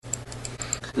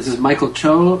This is Michael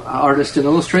Cho, artist and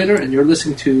illustrator, and you're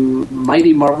listening to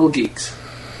Mighty Marvel Geeks.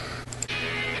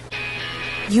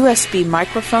 USB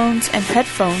microphones and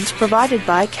headphones provided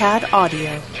by CAD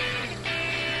Audio.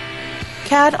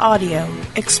 CAD Audio,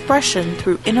 expression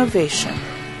through innovation.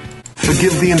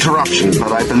 Forgive the interruption,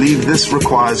 but I believe this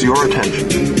requires your attention.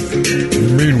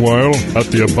 Meanwhile, at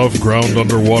the above-ground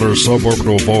underwater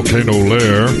suborbital volcano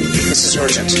lair... This is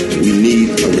urgent. We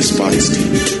need a response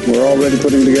team. We're already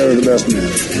putting together the best men.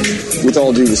 With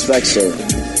all due respect, sir,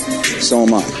 so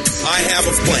am I. I have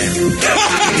a plan.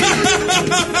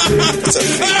 It's a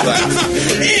fake laugh.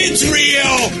 It's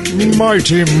real!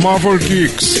 Mighty Marvel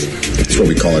Geeks. That's what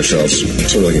we call ourselves.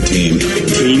 Sort of like a team.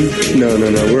 Team? No.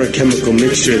 We're a chemical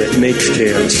mixture that makes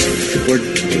chaos.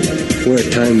 We're a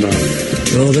time bomb.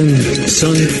 Well then,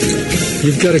 son,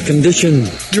 you've got a condition.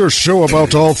 Your show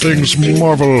about all things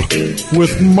Marvel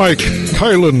with Mike,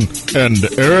 Kylan, and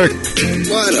Eric.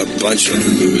 What a bunch of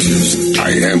losers.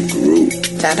 I am Groot.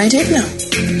 That I did know.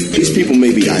 These people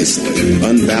may be isolated,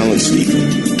 unbalanced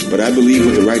even, but I believe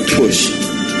with the right push,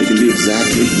 they can be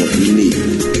exactly what we need.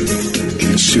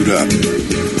 Suit up.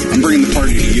 I'm bringing the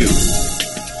party to you.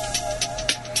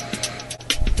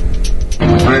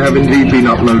 I have indeed been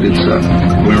uploaded, sir.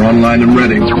 We're online and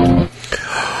ready.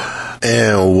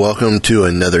 And welcome to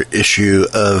another issue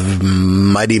of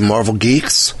Mighty Marvel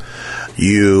Geeks.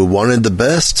 You wanted the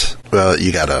best? Well,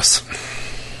 you got us.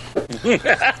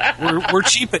 We're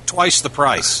cheap at twice the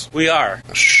price. We are.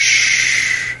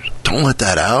 Shh. Don't let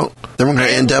that out. Then we're going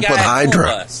to end up with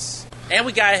Hydra. And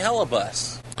we got a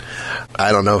Helibus.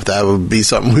 I don't know if that would be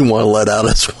something we want to let out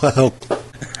as well.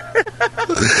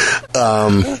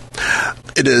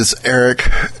 It is Eric,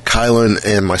 Kylan,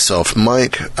 and myself,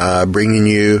 Mike, bringing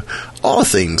you all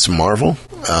things Marvel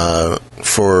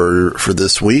for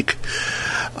this week.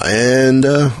 And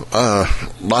a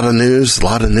lot of news.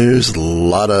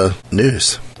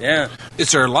 Yeah.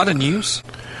 Is there a lot of news?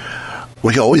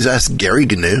 We can always ask Gary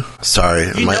Gnu. Sorry.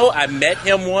 I met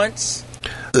him once.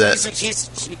 He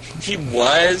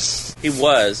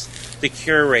was the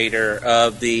curator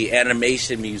of the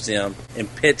Animation Museum in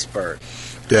Pittsburgh.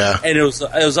 Yeah. And it was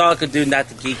all I could do not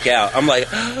to geek out. I'm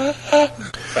like, but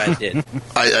I did.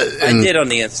 I did on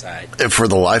the inside. And for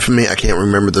the life of me, I can't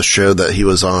remember the show that he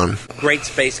was on. Great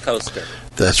Space Coaster.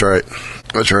 That's right.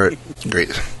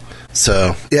 Great.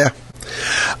 So, yeah.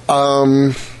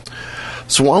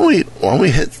 So why don't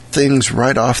we hit things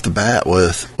right off the bat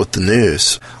with the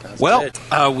news? Well,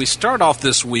 we start off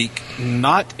this week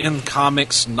not in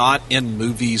comics, not in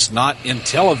movies, not in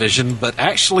television, but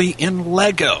actually in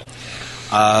Lego.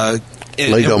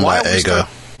 Lego My Ego.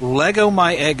 Lego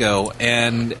My Ego.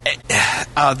 And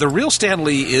the Real Stan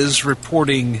Lee is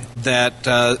reporting that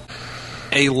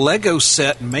a Lego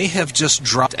set may have just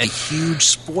dropped a huge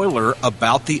spoiler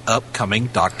about the upcoming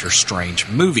Doctor Strange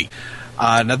movie.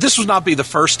 Now, this would not be the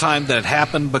first time that it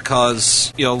happened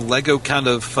because, Lego kind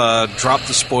of dropped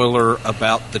the spoiler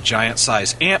about the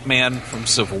giant-sized Ant-Man from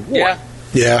Civil War.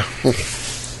 Yeah.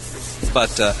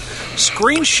 But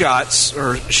screenshots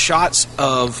or shots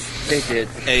of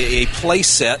a play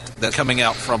set that's coming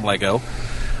out from Lego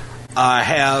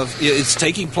it's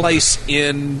taking place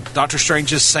in Doctor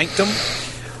Strange's Sanctum.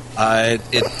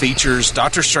 It features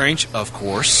Doctor Strange, of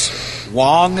course,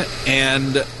 Wong,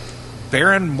 and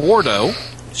Baron Mordo,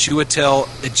 Chiwetel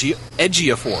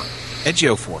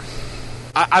Ejiofor.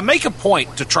 I make a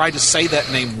point to try to say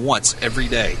that name once every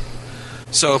day.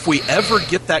 So if we ever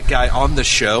get that guy on the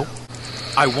show,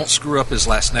 I won't screw up his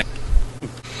last name.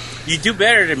 You do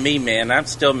better than me, man. I'm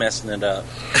still messing it up.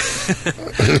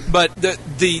 But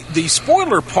the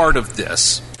spoiler part of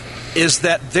this is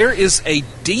that there is a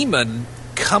demon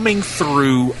coming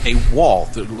through a wall.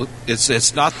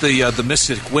 It's not the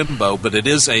Mystic Wimbo, but it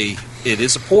is a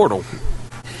portal,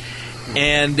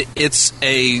 and it's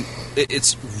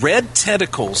red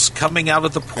tentacles coming out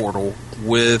of the portal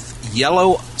with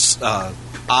yellow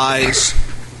eyes,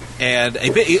 and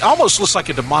it almost looks like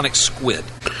a demonic squid.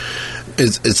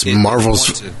 It's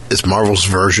Marvel's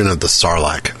version of the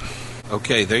Sarlacc.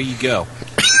 Okay, there you go.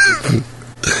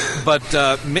 But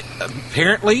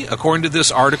apparently, according to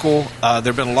this article, there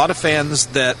have been a lot of fans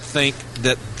that think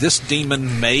that this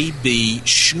demon may be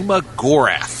Shuma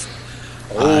Gorath.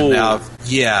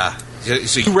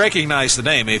 So you recognize the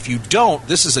name. If you don't,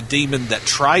 this is a demon that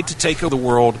tried to take over the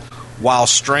world while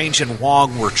Strange and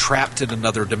Wong were trapped in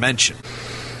another dimension.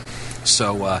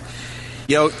 So,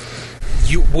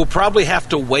 you will probably have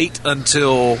to wait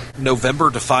until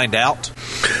November to find out.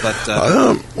 But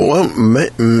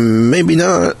maybe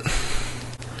not,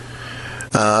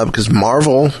 because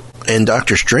Marvel and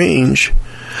Doctor Strange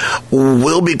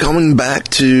will be coming back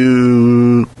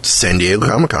to San Diego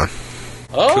Comic-Con.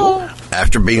 Oh. Cool.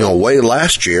 After being away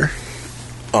last year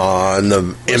on the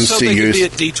MCU's... So they could be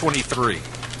at D23.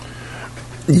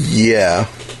 Yeah.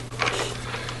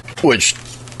 Which,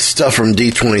 stuff from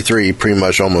D23 pretty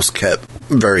much almost kept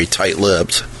very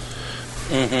tight-lipped.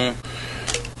 Mm-hmm.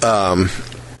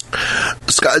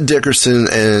 Scott Dickerson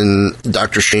and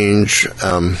Doctor Strange,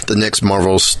 the next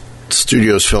Marvel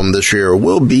Studios film this year,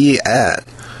 will be at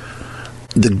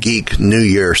the Geek New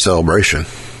Year celebration,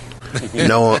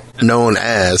 known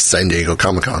as San Diego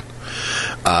Comic-Con.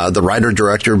 The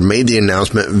writer-director made the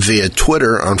announcement via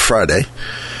Twitter on Friday,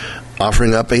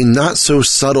 offering up a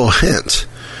not-so-subtle hint.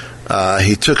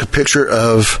 He took a picture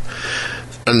of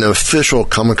an official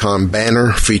Comic-Con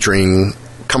banner featuring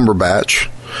Cumberbatch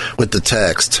with the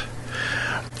text,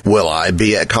 "Will I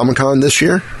be at Comic-Con this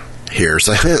year? Here's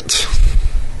a hint."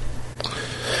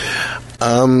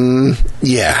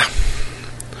 Yeah.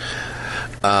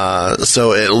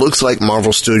 So it looks like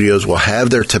Marvel Studios will have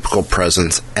their typical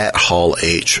presence at Hall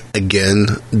H again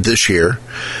this year.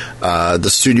 The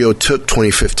studio took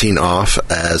 2015 off,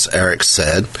 as Eric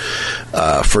said,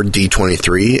 for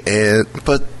D23,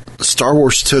 but Star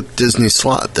Wars took Disney's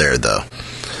slot there, though.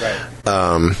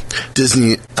 Right.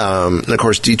 Disney, and of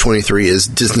course, D23 is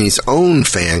Disney's own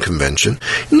fan convention.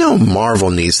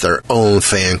 Marvel needs their own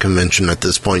fan convention at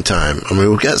this point in time. I mean,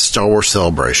 we've got Star Wars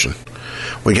Celebration.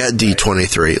 We got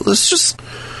D23.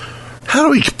 How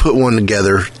do we put one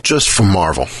together just for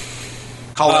Marvel?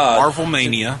 Call it Marvel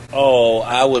Mania. Oh,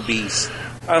 I'm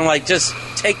like, just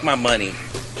take my money.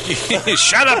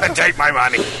 Shut up and take my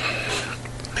money.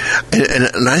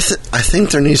 And I think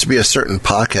there needs to be a certain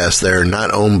podcast there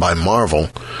not owned by Marvel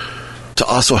to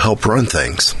also help run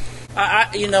things.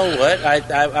 You know what?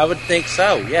 I would think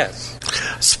so, yes.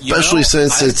 Especially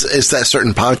since it's that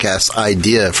certain podcast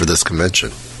idea for this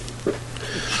convention.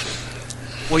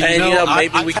 Well,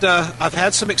 I've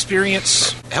had some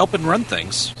experience helping run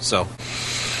things, so.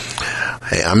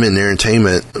 Hey, I'm in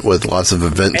entertainment with lots of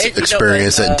events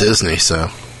experience at Disney, so.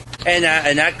 And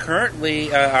I'm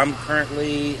currently on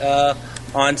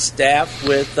staff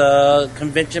with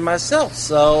convention myself,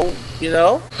 so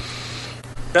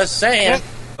just saying.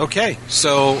 Okay,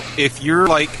 so if you're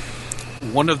like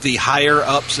one of the higher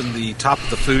ups in the top of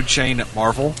the food chain at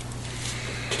Marvel,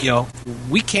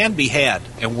 we can be had,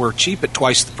 and we're cheap at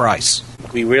twice the price.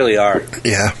 We really are.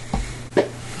 Yeah.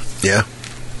 Yeah.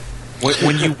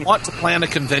 When you want to plan a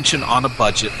convention on a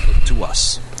budget, look to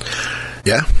us.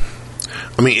 Yeah.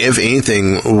 I mean, if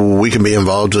anything, we can be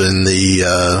involved in the,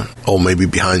 maybe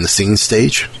behind the scenes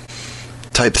stage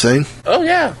type thing. Oh,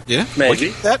 yeah. Yeah. Maybe. We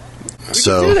can do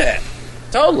that.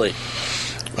 Totally.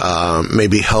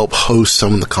 Maybe help host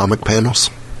some of the comic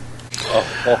panels.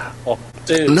 Oh,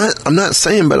 dude. I'm not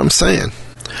saying, but I'm saying.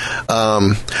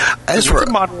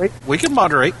 We can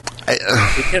moderate.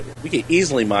 We can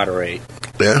easily moderate.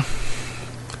 Yeah.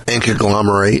 And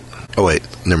conglomerate. Oh, wait.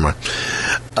 Never mind.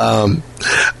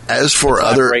 As for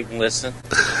other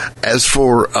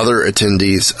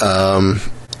attendees,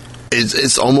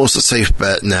 it's almost a safe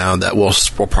bet now that we'll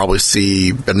probably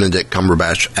see Benedict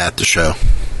Cumberbatch at the show,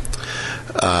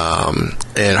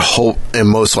 and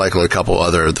most likely a couple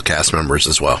other of the cast members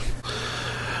as well.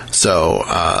 So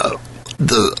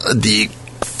the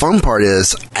fun part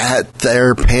is, at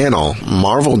their panel,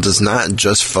 Marvel does not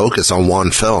just focus on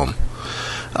one film.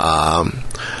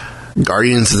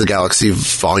 Guardians of the Galaxy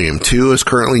Volume 2 is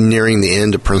currently nearing the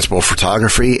end of principal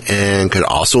photography and could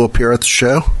also appear at the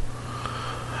show.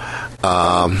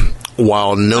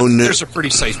 There's a pretty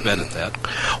safe bet at that.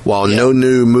 While no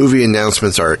new movie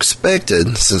announcements are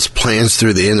expected, since plans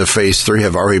through the end of Phase 3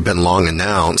 have already been long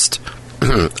announced,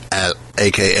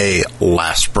 aka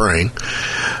last spring.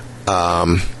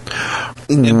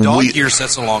 In dog years,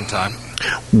 that's a long time.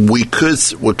 We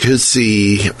could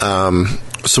see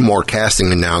some more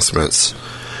casting announcements,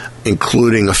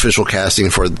 including official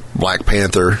casting for Black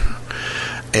Panther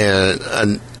and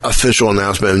an official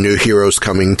announcement of new heroes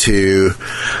coming to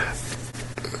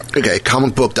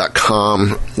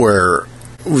comicbook.com, where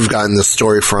we've gotten this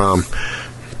story from,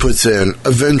 puts in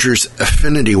Avengers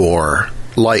Infinity War,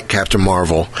 like Captain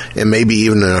Marvel, and maybe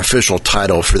even an official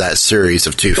title for that series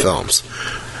of 2 films.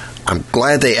 I'm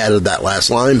glad they added that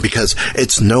last line, because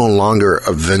it's no longer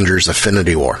Avengers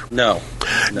Infinity War. No.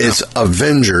 It's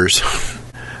Avengers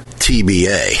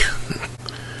TBA.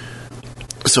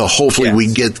 So hopefully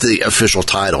we get the official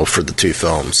title for the 2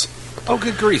 films. Oh,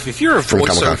 good grief. If you're a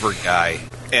voiceover guy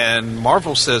and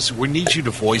Marvel says, we need you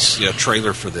to voice a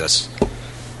trailer for this,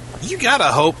 you got to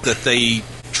hope that they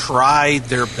tried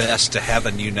their best to have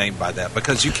a new name by that,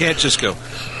 because you can't just go,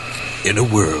 In a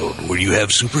world where you have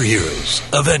superheroes,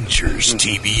 Avengers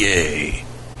TBA.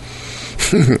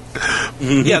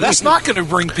 Yeah, that's not going to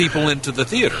bring people into the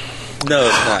theater. No,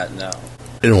 it's not, no.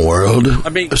 In a world of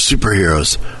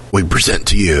superheroes, we present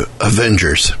to you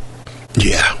Avengers.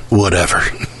 Yeah, whatever.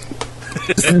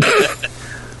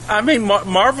 I mean,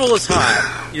 Marvel is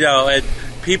hot, and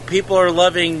people are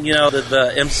loving,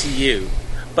 the MCU.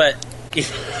 But,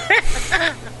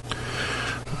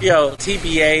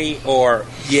 TBA or,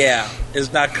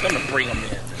 is not going to bring them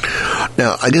in.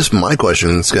 Now, I guess my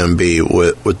question is going to be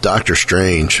with Doctor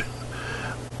Strange.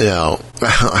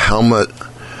 How much...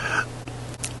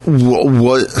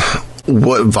 What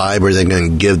vibe are they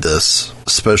going to give this,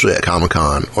 especially at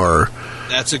Comic-Con? Or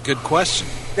that's a good question.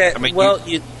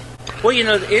 The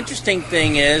interesting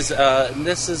thing is,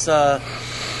 this is. I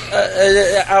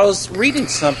was reading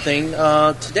something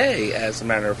today, as a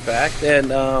matter of fact,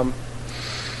 and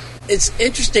it's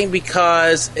interesting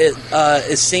because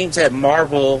it seems that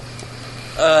Marvel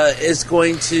is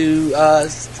going to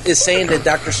is saying that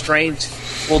Doctor Strange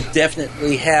will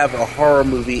definitely have a horror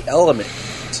movie element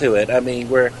to it. I mean,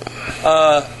 where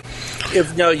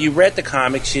if you read the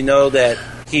comics, you know that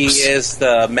he is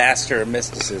the master of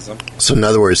mysticism. So, in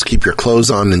other words, keep your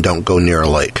clothes on and don't go near a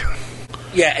lake.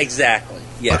 Yeah, exactly.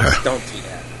 Yes, okay.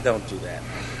 Don't do that.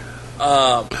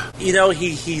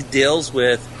 He deals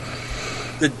with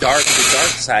the dark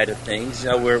side of things.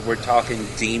 We're talking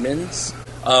demons.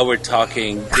 We're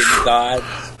talking demigods.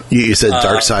 You said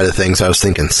dark side of things. I was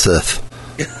thinking Sith.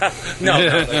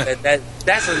 No,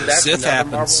 that's Sith another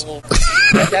happens. Marvel.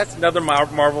 That's another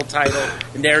Marvel title,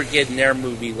 and they're getting their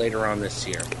movie later on this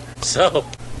year. So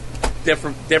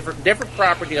different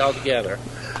property altogether.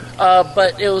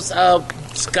 But it was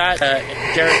Scott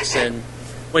Derrickson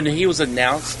when he was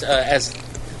announced as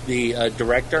the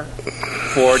director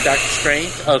for Doctor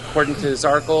Strange. According to this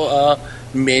article,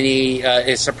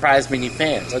 it surprised many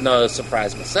fans. I know it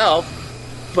surprised myself.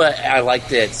 But I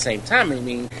liked it at the same time. I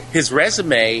mean, his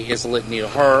resume is a litany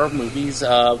of horror movies,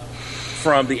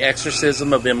 from The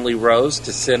Exorcism of Emily Rose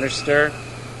to Sinister,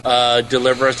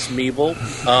 Deliver Us from Evil,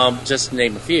 just to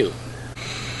name a few.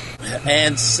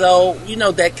 And so,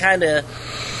 that kind of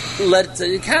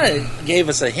gave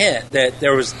us a hint that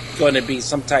there was going to be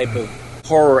some type of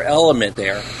horror element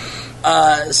there.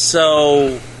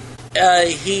 So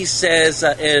he says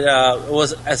it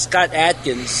was Scott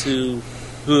Adkins who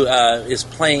is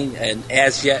playing an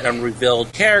as yet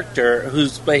unrevealed character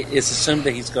it's assumed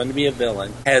that he's going to be a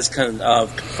villain, has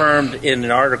confirmed in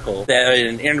an article, that in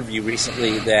an interview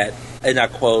recently, that, and I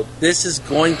quote, "This is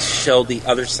going to show the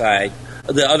other side,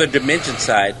 the other dimension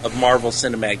side of Marvel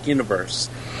Cinematic Universe."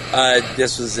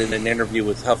 This was in an interview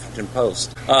with Huffington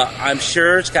Post. I'm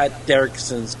sure Scott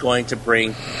Derrickson's going to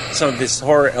bring some of this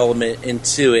horror element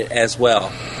into it as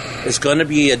well. It's going to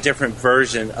be a different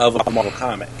version of a Marvel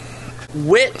comic.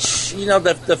 Which,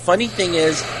 the funny thing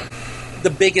is, the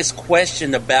biggest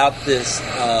question about this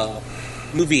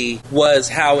movie was,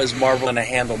 how is Marvel going to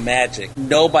handle magic?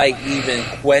 Nobody even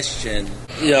questioned,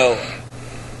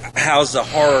 how's the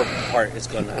horror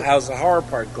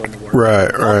part going to work?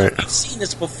 Right. We've seen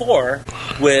this before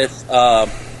with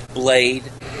Blade,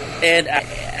 and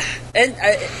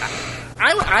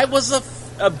I was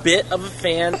a bit of a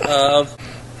fan of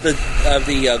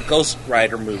the Ghost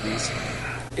Rider movies.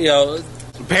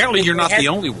 Apparently you're not the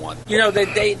only one.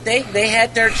 They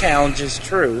had their challenges,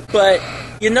 true. But,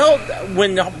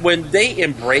 when they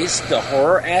embraced the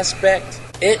horror aspect,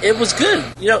 it was good.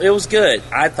 It was good.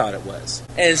 I thought it was.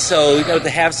 And so, to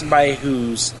have somebody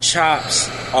whose chops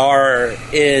are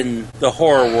in the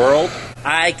horror world,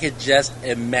 I could just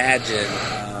imagine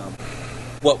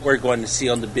what we're going to see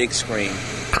on the big screen.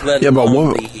 What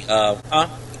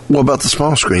about the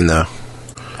small screen, though?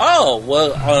 Oh,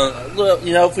 well,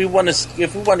 if we want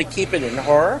to keep it in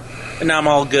horror, and I'm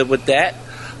all good with that.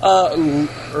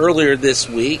 Earlier this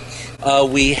week,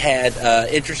 we had an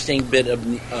interesting bit of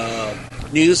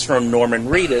news from Norman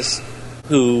Reedus,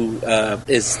 who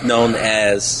is known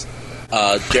as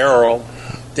Daryl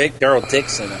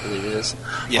Dixon, I believe it is,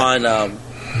 on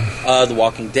The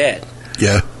Walking Dead.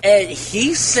 Yeah. And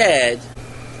he said,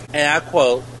 and I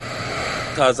quote,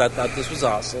 because I thought this was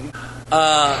awesome,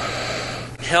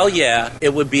 "Hell yeah,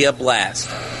 it would be a blast,"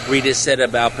 Reedus said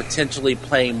about potentially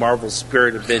playing Marvel's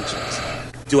Spirit of Vengeance.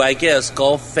 "Do I get a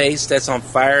skull face that's on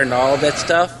fire and all that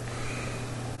stuff?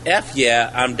 F yeah,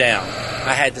 I'm down."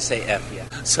 I had to say F yeah.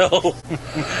 So,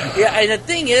 yeah, and the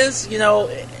thing is,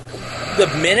 the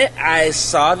minute I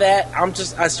saw that,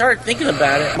 I started thinking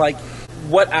about it, like,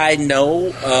 what I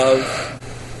know of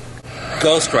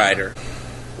Ghost Rider,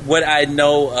 what I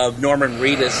know of Norman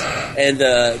Reedus, and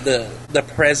the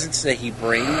presence that he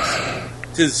brings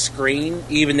to the screen,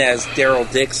 even as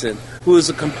Daryl Dixon, who is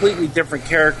a completely different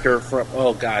character from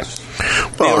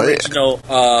the original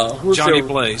Johnny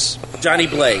Blaze. Johnny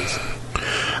Blaze.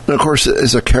 And of course,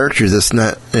 is a character that's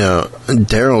not,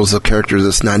 Daryl's a character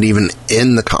that's not even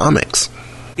in the comics.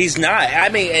 He's not. I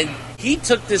mean, and he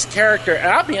took this character, and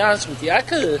I'll be honest with you, I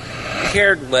could have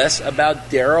cared less about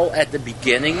Daryl at the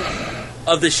beginning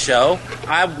of the show.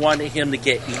 I wanted him to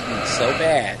get eaten so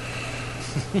bad.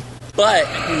 But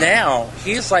now,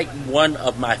 he's like one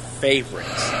of my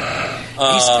favorites.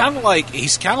 He's kind of like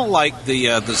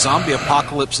the zombie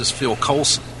apocalypse's Phil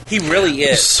Coulson. He really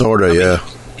is. Sort of, yeah.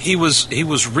 He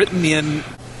was written in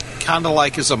kind of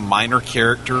like as a minor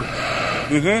character,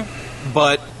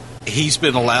 but he's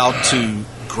been allowed to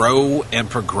grow and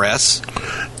progress.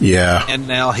 Yeah, and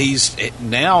now he's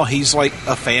like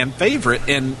a fan favorite.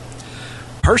 And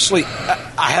personally,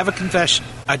 I have a confession: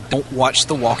 I don't watch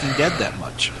The Walking Dead that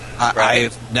much. I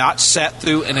have not sat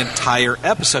through an entire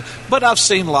episode, but I've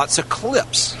seen lots of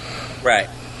clips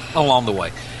along the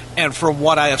way. And from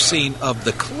what I have seen of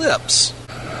the clips,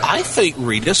 I think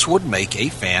Reedus would make a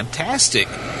fantastic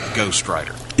Ghost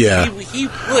Rider. Yeah, he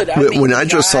would. When I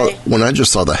just saw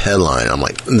the headline, I'm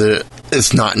like,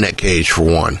 it's not Nick Cage for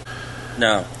one.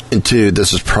 No. And two,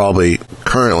 this is probably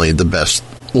currently one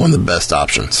of the best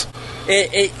options.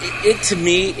 It to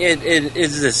me, it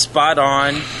is a spot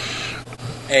on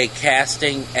a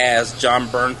casting as John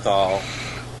Bernthal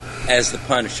as the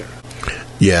Punisher.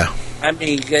 Yeah. I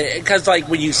mean, because like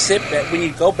when you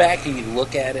go back and you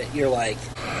look at it, you're like,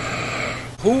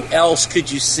 who else could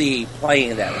you see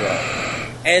playing that role?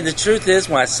 And the truth is,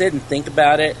 when I sit and think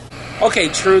about it, okay,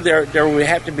 true, there would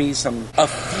have to be a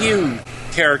few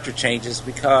character changes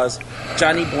because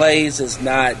Johnny Blaze is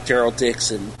not Daryl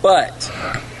Dixon, but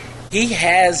he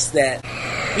has that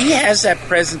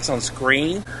presence on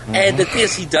screen, and the thing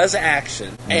is, he does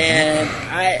action, and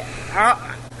I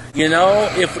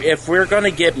if we're going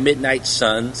to get Midnight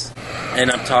Suns,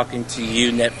 and I'm talking to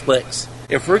you, Netflix,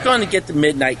 if we're going to get the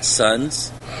Midnight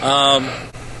Suns,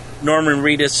 Norman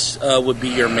Reedus would be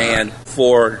your man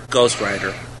for Ghost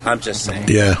Rider. I'm just saying.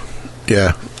 Yeah,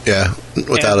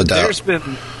 without a doubt.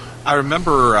 I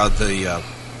remember the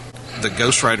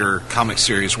Ghost Rider comic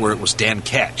series where it was Dan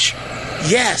Ketch.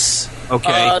 Yes.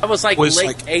 Okay. That was late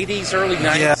 80s, early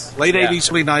 90s. Yeah, late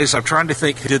 80s, early 90s. I'm trying to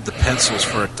think who did the pencils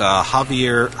for it.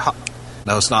 Javier...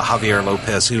 No, it's not Javier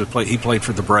Lopez. He played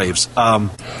for the Braves. I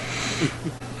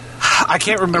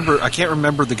can't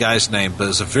remember the guy's name, but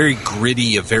it's a very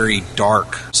gritty, a very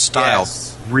dark style.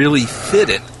 Yes. Really fit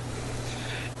it.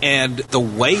 And the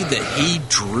way that he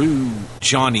drew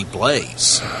Johnny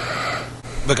Blaze,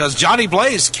 because Johnny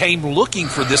Blaze came looking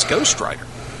for this Ghost Rider.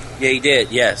 Yeah, he did,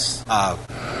 yes.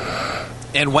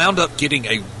 And wound up getting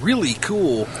a really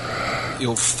cool,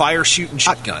 fire-shooting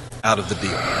shotgun out of the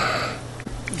deal.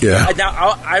 Yeah.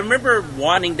 Now, I remember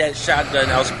wanting that shotgun.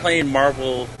 I was playing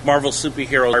Marvel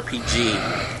Superhero RPG,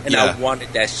 and I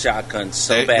wanted that shotgun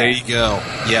so bad. There you go.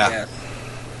 Yeah.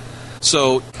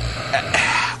 So,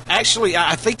 actually,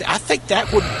 I think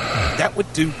that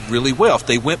would do really well if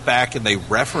they went back and they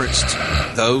referenced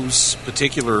those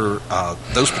particular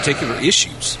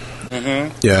issues.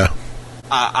 Mm-hmm. Yeah.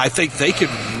 I think they could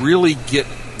really get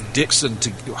get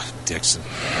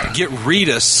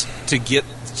Reedus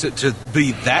to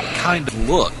be that kind of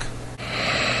look.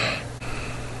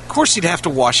 Of course, he'd have to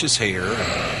wash his hair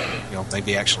and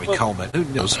maybe actually comb it. Who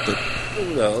knows? But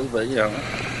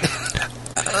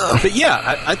but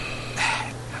yeah, I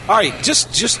all right.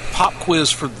 Just pop quiz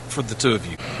for the two of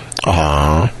you.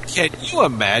 Can you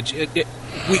imagine?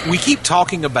 We keep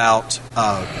talking about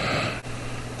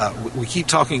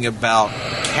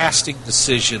casting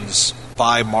decisions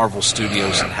by Marvel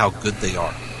Studios and how good they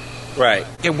are. Right.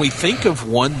 Can we think of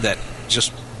one that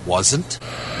just wasn't?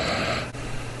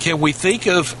 Can we think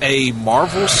of a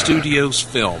Marvel Studios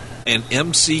film, an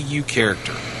MCU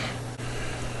character,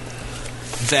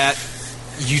 that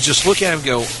you just look at him and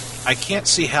go, I can't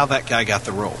see how that guy got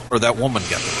the role, or that woman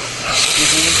got the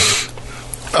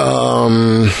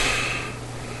role?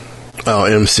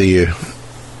 MCU.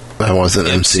 That wasn't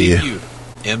MCU.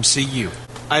 MCU.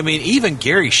 I mean, even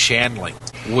Gary Shandling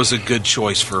was a good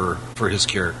choice for his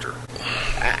character.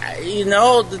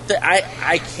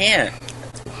 I can't.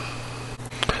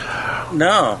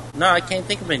 No, I can't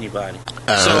think of anybody.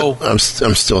 So I'm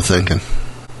still thinking.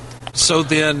 So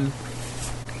then,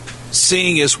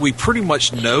 seeing as we pretty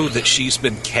much know that she's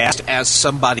been cast as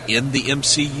somebody in the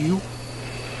MCU,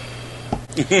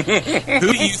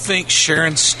 who do you think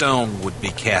Sharon Stone would be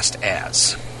cast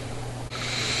as?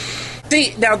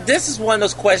 See, now this is one of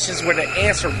those questions where the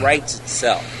answer writes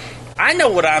itself. I know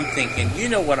what I'm thinking. You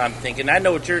know what I'm thinking. I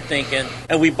know what you're thinking.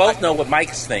 And we both know what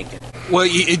Mike's thinking. Well,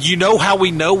 you know how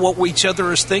we know what each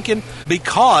other is thinking?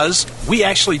 Because we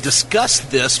actually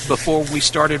discussed this before we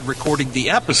started recording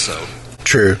the episode.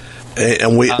 True.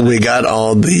 And we got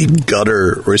all the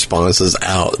gutter responses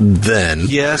out then.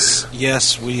 Yes,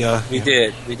 we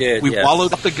did. We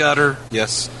wallowed up the gutter.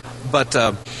 Yes, but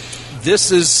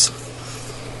this is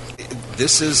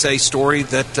a story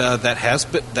that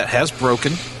has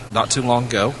broken not too long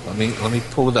ago. Let me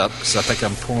pull it up because I think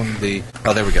I'm pulling the.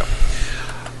 Oh, there we go.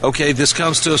 Okay, this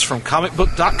comes to us from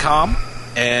comicbook.com,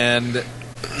 and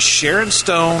Sharon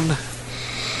Stone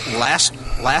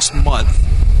last month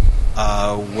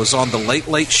was on the Late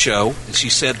Late Show, and she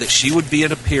said that she would be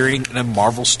appearing in a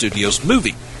Marvel Studios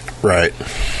movie. Right.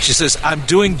 She says, I'm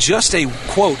doing just a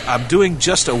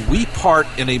wee part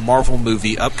in a Marvel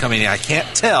movie upcoming. I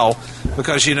can't tell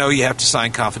because, you have to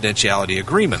sign confidentiality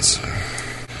agreements.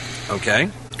 Okay?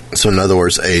 So, in other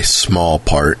words, a small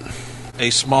part.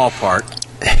 A small part.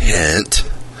 Hint.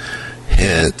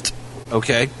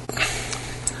 Okay.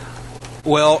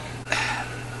 Well,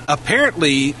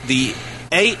 apparently the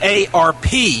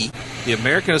AARP, the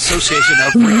American Association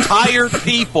of Retired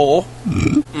People,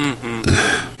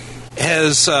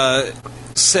 has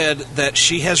said that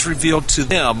she has revealed to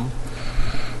them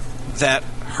that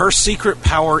her secret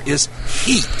power is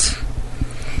heat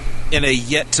in a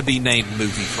yet-to-be-named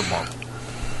movie for Marvel.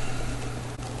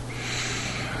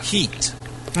 Heat.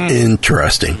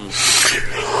 Interesting.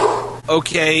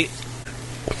 Okay.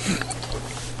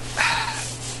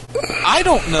 I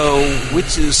don't know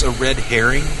which is a red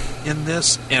herring in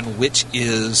this and which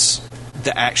is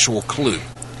the actual clue.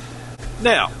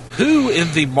 Now, who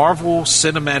in the Marvel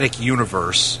Cinematic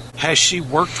Universe has she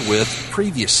worked with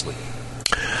previously?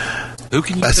 Who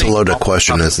can you That's a loaded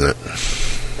question, isn't it?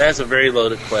 That's a very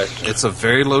loaded question. It's a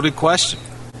very loaded question.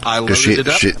 I loaded it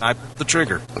up and I pulled the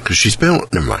trigger. Because she's been...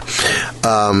 Never mind.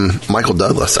 Michael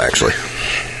Douglas, actually.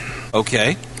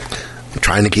 Okay. I'm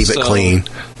trying to keep it clean.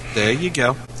 There you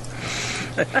go.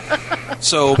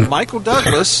 So, Michael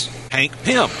Douglas, Hank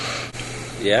Pym.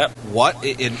 Yep. What?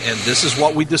 And this is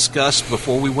what we discussed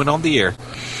before we went on the air.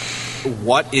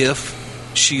 What if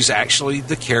she's actually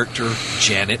the character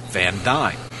Janet Van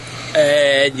Dyne?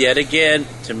 And yet again,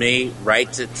 to me,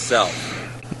 writes itself.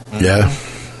 Yeah.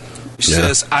 She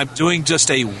says, I'm doing just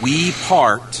a wee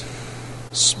part,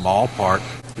 small part.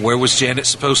 Where was Janet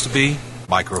supposed to be?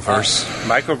 Microverse.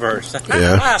 Microverse.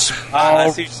 Yeah. I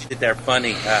see what she did there.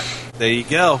 Funny. There you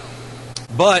go.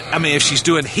 But, I mean, if she's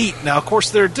doing heat, now, of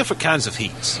course, there are different kinds of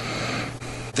heats.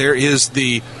 There is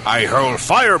the I hurl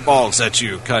fireballs at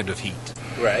you kind of heat.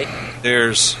 Right.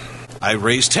 There's I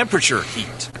raise temperature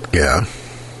heat. Yeah.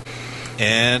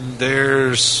 And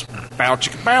there's bow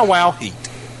chicka bow wow heat.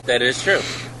 That is true.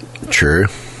 True.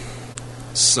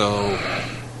 So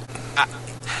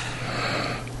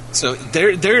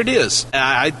there it is.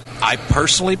 I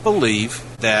personally believe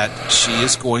that she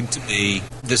is going to be.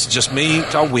 This is just me.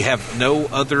 We have no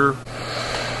other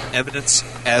evidence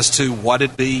as to what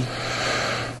it'd be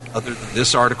other than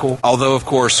this article. Although, of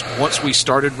course, once we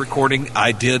started recording,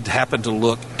 I did happen to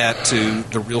look at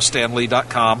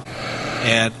therealstanley.com,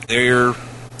 and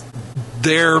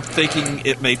they're thinking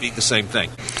it may be the same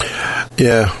thing.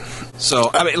 Yeah.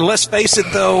 So, I mean, let's face it,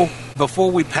 though,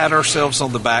 before we pat ourselves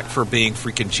on the back for being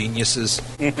freaking geniuses,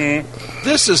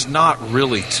 this is not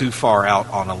really too far out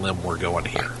on a limb we're going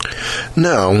here.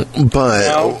 No,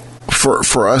 but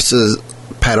for us to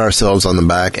pat ourselves on the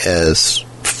back as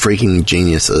freaking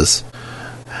geniuses,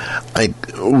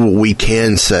 we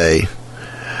can say,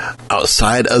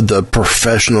 outside of the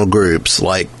professional groups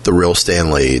like The Real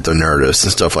Stanley, The Nerdist,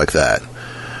 and stuff like that,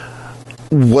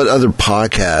 what other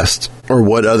podcast or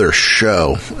what other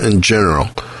show in general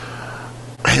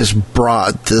has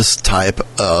brought this type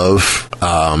of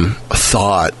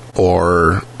thought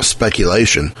or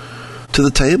speculation to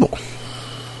the table?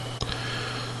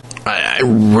 I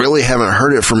really haven't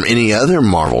heard it from any other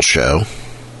Marvel show.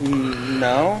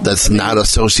 No. That's not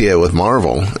associated with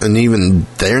Marvel, and even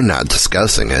they're not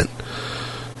discussing it.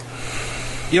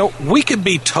 You know, we could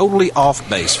be totally off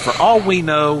base. For all we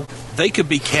know, they could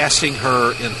be casting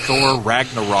her in Thor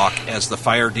Ragnarok as the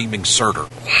fire demon Surtur.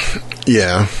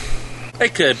 Yeah.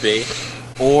 It could be.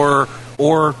 Or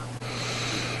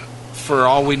for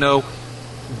all we know,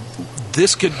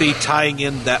 this could be tying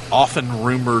in that often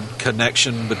rumored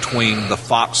connection between the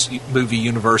Fox movie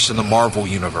universe and the Marvel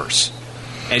universe.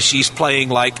 And she's playing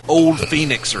like old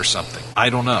Phoenix or something. I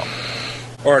don't know.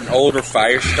 Or an older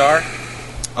Firestar.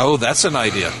 Oh, that's an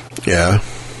idea. Yeah.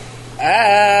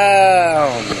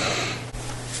 I don't know.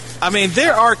 I mean,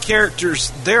 there are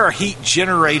characters, there are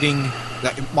heat-generating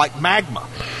like Magma.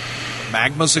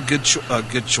 Magma's a good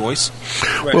choice.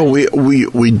 Right. Well,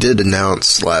 we did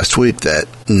announce last week that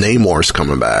Namor's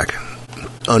coming back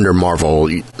under Marvel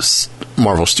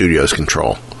Studios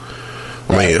control.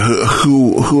 I mean,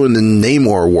 who in the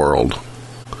Namor world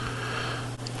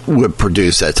would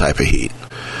produce that type of heat?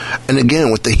 And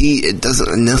again, with the heat, it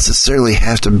doesn't necessarily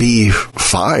have to be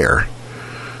fire.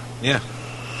 Yeah.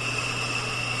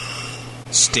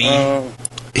 Steam.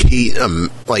 Heat,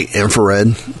 like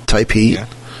infrared type heat. Yeah.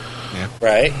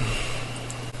 Right.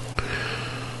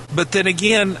 But then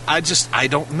again, I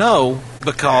don't know,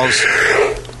 because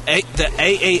the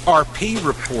AARP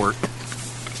report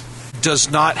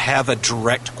does not have a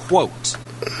direct quote.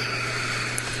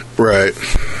 Right.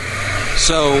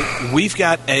 So we've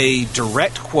got a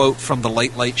direct quote from the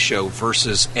Late Late Show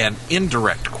versus an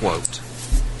indirect quote.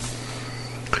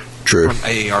 True. From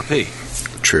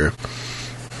AARP. True.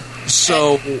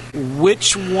 So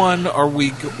which one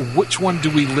do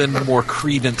we lend more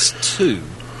credence to?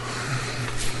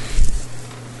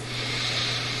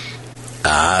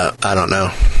 I don't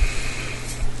know.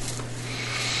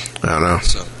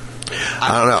 So, I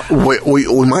don't know.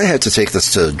 We might have to take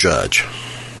this to a judge,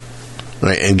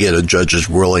 right, and get a judge's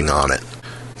ruling on it.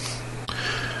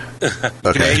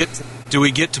 Okay. Do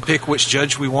we get to pick which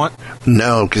judge we want?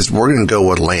 No, because we're going to go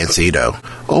with Lance Ito.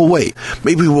 Oh, wait.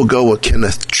 Maybe we'll go with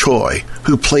Kenneth Choi,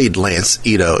 who played Lance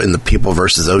Ito in The People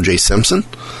vs. O.J. Simpson.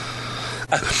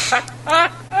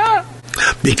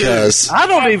 Because I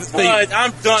don't even think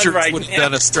I'm done right would have now.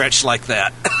 done a stretch like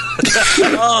that.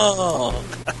 Oh.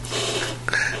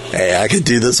 hey, I could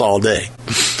do this all day.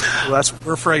 Well, that's what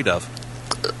we're afraid of.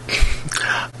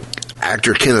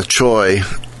 Actor Kenneth Choi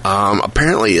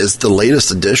apparently is the latest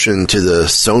addition to the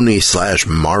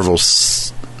Sony/Marvel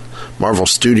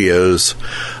Studios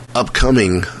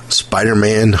upcoming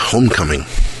Spider-Man Homecoming.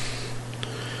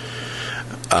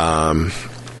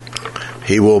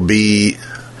 He will be...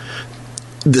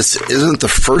 This isn't the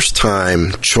first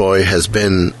time Choi has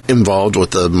been involved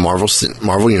with the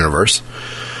Marvel Universe,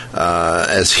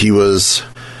 as he was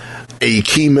a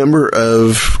key member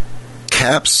of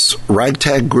Cap's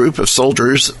ragtag group of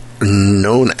soldiers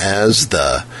known as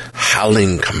the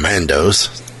Howling Commandos.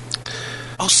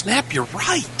 Oh, snap, you're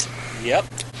right. Yep.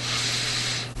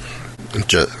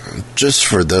 Just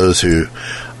for those who...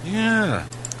 Yeah.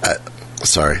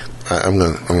 Sorry, I'm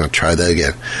gonna try that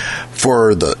again.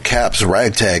 For the Cap's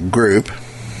ragtag group,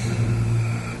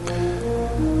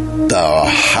 the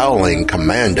Howling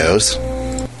Commandos.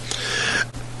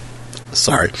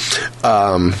 Sorry.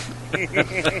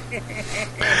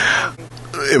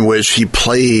 In which he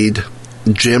played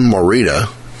Jim Morita,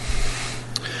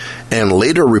 and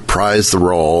later reprised the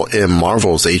role in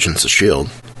Marvel's Agents of S.H.I.E.L.D.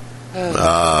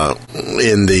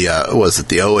 In the, was it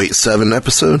the 087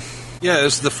 episode? Yeah,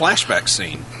 it's the flashback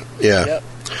scene. Yeah.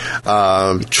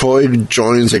 Yep. Choi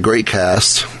joins a great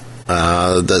cast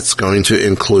that's going to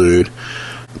include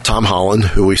Tom Holland,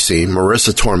 who we see,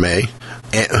 Marissa Tomei,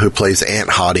 who plays Aunt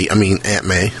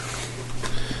May.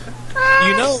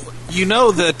 You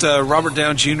know that Robert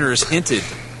Downey Jr. has hinted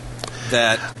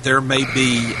that there may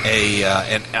be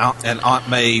an Aunt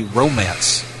May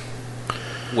romance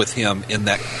with him in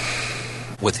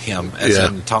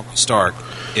Tony Stark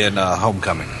in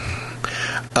Homecoming.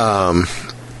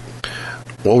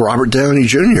 Well, Robert Downey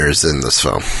Jr. is in this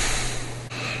film.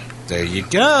 There you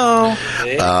go.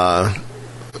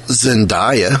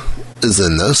 Zendaya is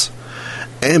in this,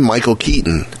 and Michael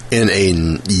Keaton in a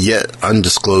yet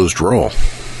undisclosed role.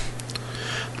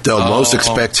 They'll most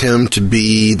expect him to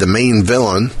be the main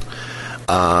villain,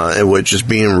 which is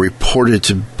being reported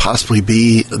to possibly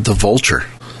be the Vulture.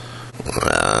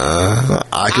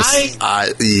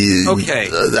 Okay,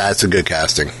 that's a good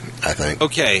casting, I think.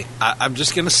 Okay, I'm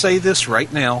just going to say this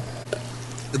right now.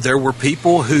 There were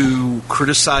people who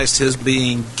criticized his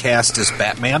being cast as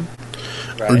Batman.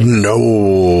 Right.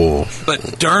 No.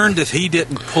 But darned if he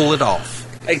didn't pull it off.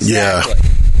 Exactly.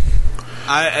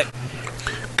 Yeah.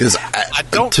 Because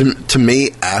to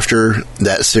me, after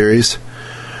that series,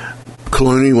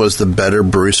 Clooney was the better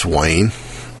Bruce Wayne.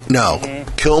 No,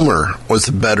 Kilmer was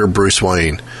the better Bruce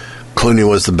Wayne. Clooney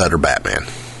was the better Batman.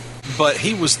 But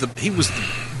he was the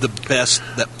best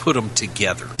that put them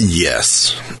together.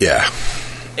 Yes. Yeah.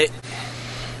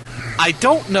 I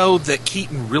don't know that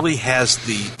Keaton really has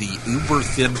the uber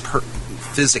thin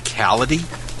physicality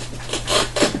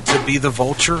to be the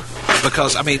Vulture,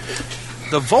 because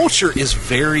the Vulture is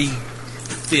very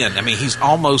thin. He's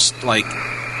almost like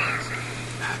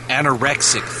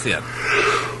anorexic thin.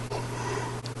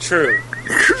 True.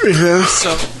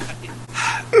 So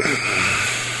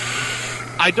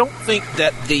I don't think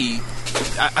that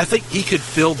I think he could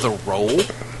fill the role.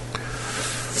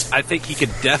 I think he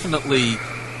could definitely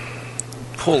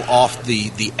pull off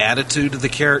the attitude of the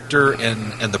character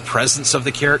and the presence of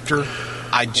the character.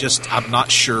 I'm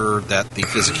not sure that the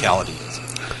physicality is.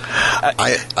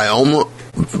 I almost,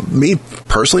 me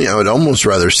personally, I would almost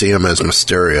rather see him as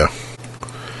Mysterio.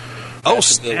 Oh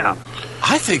snap!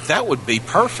 I think that would be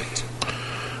perfect.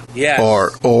 Yeah.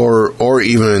 Or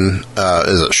even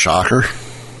is it Shocker?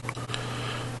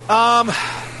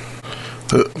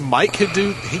 Mike could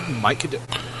do. Mike could do.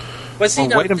 But see,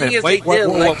 wait a minute.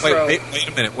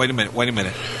 Wait a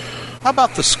minute. How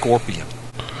about the Scorpion?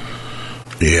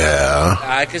 Yeah.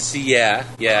 I could see. Yeah.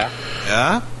 Yeah.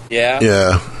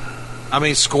 I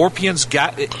mean, Scorpion's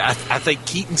got. I think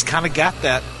Keaton's kind of got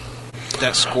that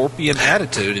Scorpion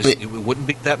attitude. It wouldn't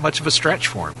be that much of a stretch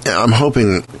for him. Yeah, I'm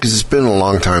hoping, because it's been a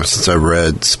long time since I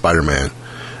read Spider-Man.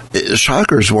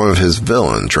 Shocker's one of his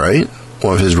villains, right?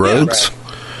 One of his rogues. Yeah,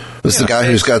 right. It's the guy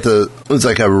who's got it's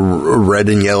like a red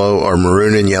and yellow or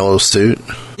maroon and yellow suit.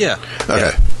 Yeah.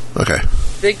 Okay.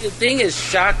 The thing is,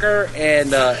 Shocker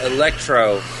and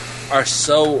Electro are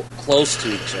so close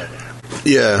to each other.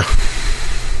 Yeah.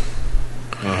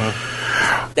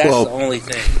 That's the only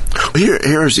thing.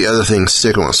 Here's the other thing,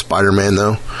 sticking with Spider-Man,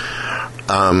 though.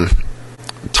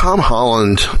 Tom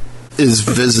Holland is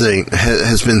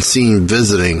has been seen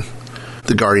visiting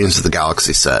the Guardians of the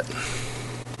Galaxy set.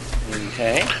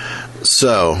 Okay.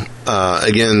 So,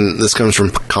 again, this comes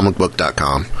from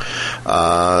comicbook.com.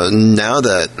 Now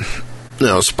that,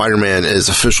 Spider-Man is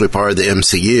officially part of the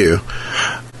MCU,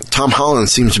 Tom Holland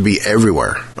seems to be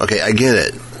everywhere. Okay, I get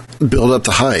it. Build up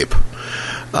the hype.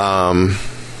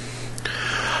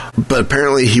 But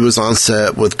apparently he was on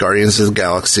set with Guardians of the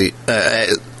Galaxy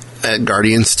at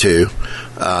Guardians 2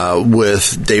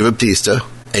 with Dave Bautista,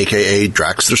 a.k.a.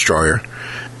 Drax the Destroyer,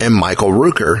 and Michael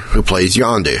Rooker, who plays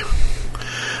Yondu.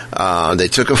 They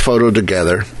took a photo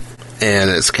together, and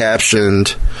it's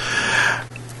captioned,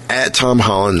 "At Tom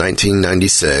Holland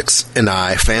 1996, and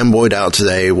I fanboyed out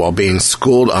today while being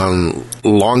schooled on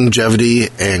longevity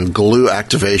and glue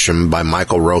activation by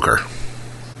Michael Rooker."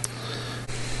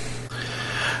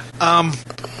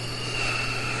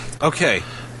 Okay.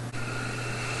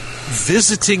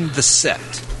 Visiting the set.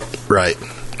 Right.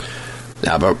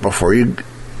 Now, but before you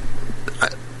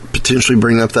potentially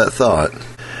bring up that thought,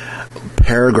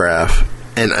 paragraph,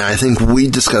 and I think we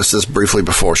discussed this briefly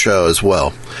before show as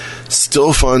well,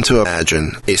 still fun to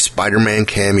imagine a Spider-Man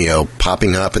cameo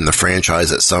popping up in the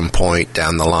franchise at some point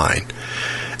down the line.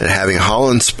 And having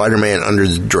Holland's Spider-Man under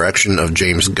the direction of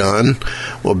James Gunn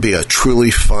will be a truly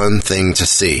fun thing to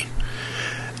see.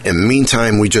 In the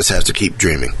meantime, we just have to keep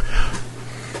dreaming.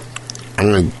 I'm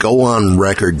going to go on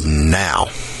record now.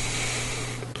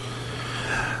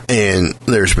 And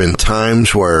there's been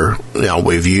times where,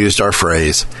 we've used our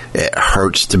phrase, "it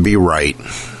hurts to be right."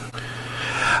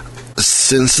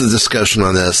 Since the discussion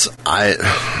on this,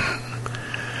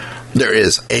 there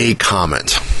is a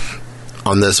comment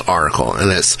on this article,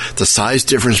 and it's, "The size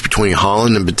difference between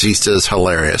Holland and Bautista is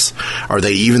hilarious. Are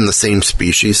they even the same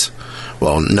species?"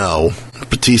 Well, no.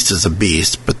 Bautista's a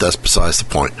beast, but that's besides the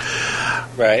point.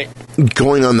 Right.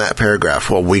 Going on that paragraph,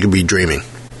 well, we could be dreaming.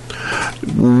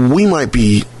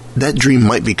 That dream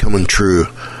might be coming true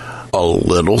a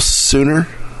little sooner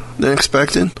than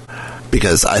expected,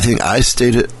 because I think I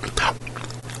stated,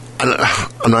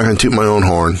 I'm not going to toot my own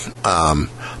horn,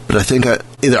 but I think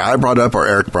either I brought up or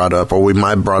Eric brought up, or we might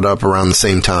have brought up around the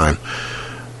same time,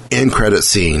 end credit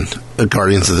scene of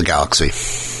Guardians of the Galaxy.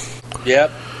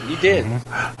 Yep, you did.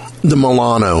 The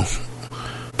Milano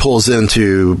pulls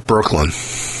into Brooklyn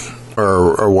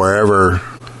or wherever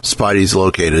Spidey's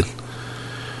located,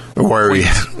 or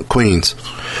wherever Queens,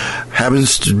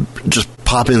 happens to just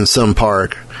pop in some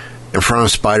park in front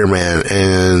of Spider-Man,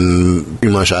 and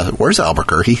pretty much I thought, "Where's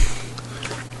Albuquerque?"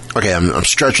 Okay, I'm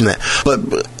stretching that, but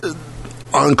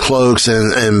uncloaks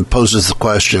and poses the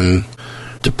question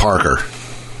to Parker.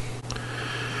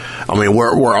 I mean,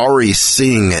 we're already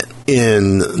seeing it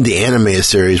in the animated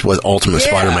series with Ultimate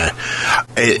Spider-Man.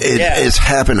 It's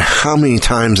happened how many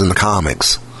times in the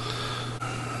comics?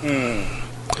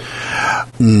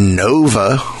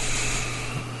 Nova,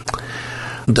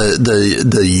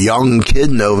 the young kid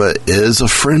Nova, is a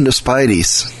friend of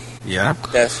Spidey's. Yeah,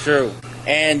 that's true.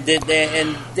 And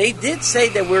they did say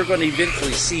that we're going to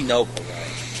eventually see Nova,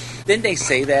 right? Didn't they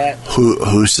say that?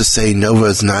 Who's to say Nova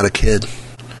is not a kid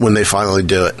when they finally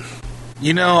do it?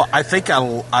 I think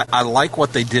I like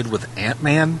what they did with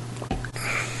Ant-Man.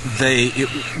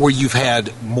 Where you've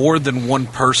had more than one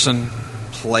person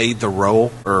play the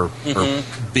role or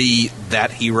be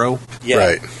that hero. Yeah.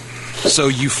 Right. So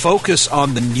you focus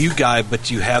on the new guy,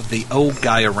 but you have the old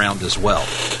guy around as well.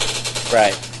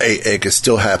 Right. It could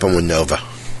still happen with Nova.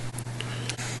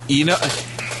 You know,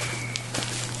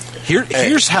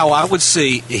 here's how I would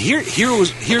see.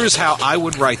 Here's how I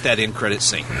would write that end credit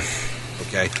scene.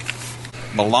 Okay,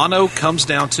 Milano comes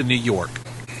down to New York.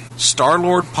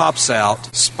 Star-Lord pops out.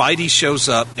 Spidey shows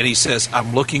up, and he says,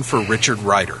 "I'm looking for Richard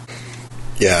Rider."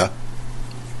 Yeah.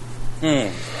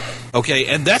 Okay,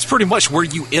 and that's pretty much where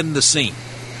you end the scene.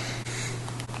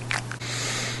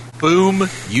 Boom!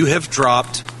 You have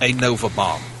dropped a Nova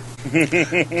bomb.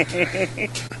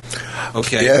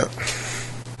 Okay. Yeah.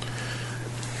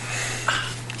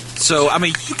 So, I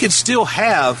mean, you can still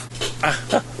have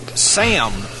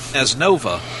Sam as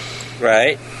Nova.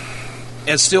 Right.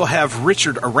 And still have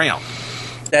Richard around.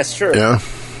 That's true. Yeah.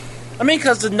 I mean,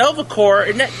 because the Nova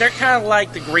Corps, they're kind of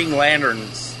like the Green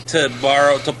Lanterns to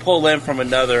pull in from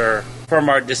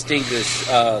our distinguished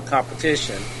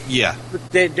competition. Yeah.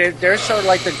 They're sort of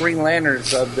like the Green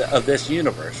Lanterns of this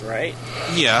universe, right?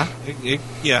 Yeah.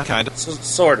 Yeah, kind of.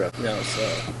 Sort of, you know,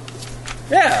 so.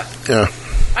 Yeah. Yeah.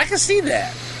 I can see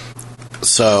that.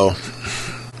 So,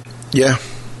 yeah.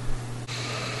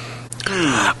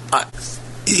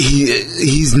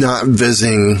 He's not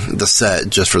visiting the set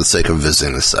just for the sake of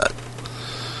visiting the set.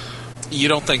 You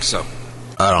don't think so?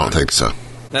 I don't think so.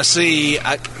 Now, see,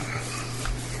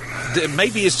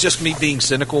 maybe it's just me being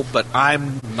cynical, but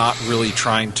I'm not really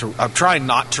trying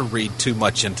not to read too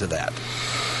much into that.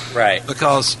 Right.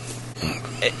 Because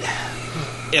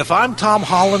if I'm Tom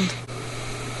Holland,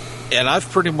 and I've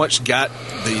pretty much got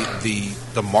the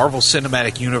Marvel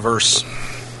Cinematic Universe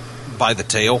by the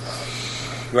tail,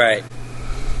 right,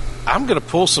 I'm going to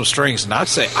pull some strings, and I'd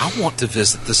say I want to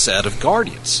visit the set of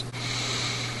Guardians.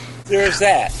 There's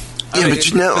that. Yeah, but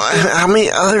you know, how many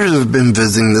others have been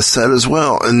visiting the set as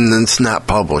well, and it's not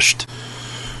published?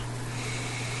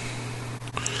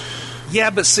 Yeah,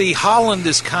 but see, Holland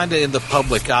is kind of in the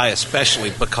public eye,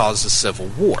 especially because of Civil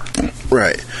War.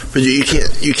 Right, but you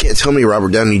can't tell me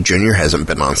Robert Downey Jr. hasn't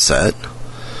been on set.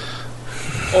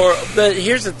 But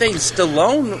here's the thing: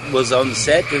 Stallone was on the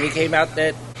set, and it came out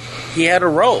that he had a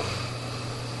role.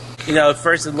 You know, at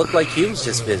first it looked like he was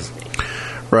just visiting.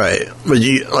 Right, but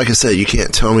like I said, you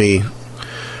can't tell me,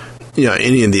 you know,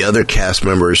 any of the other cast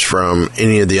members from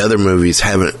any of the other movies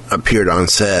haven't appeared on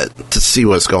set to see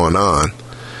what's going on.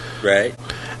 Right.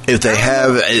 If they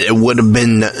have, it would have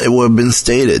been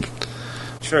stated.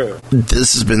 True.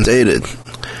 This has been stated.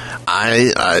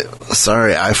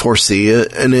 I foresee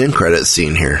an end credit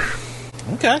scene here.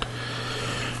 Okay.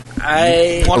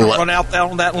 I want to run out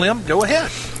on that limb. Go ahead.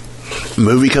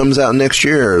 Movie comes out next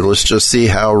year. Let's just see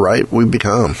how right we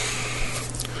become.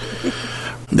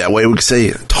 That way we can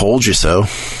say, "Told you so."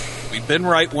 We've been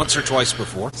right once or twice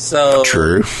before. So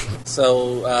true.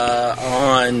 So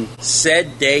on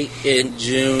said date in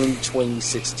June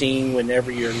 2016,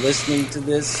 whenever you're listening to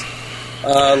this,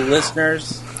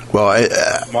 listeners, well,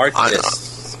 mark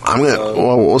this. I'm gonna.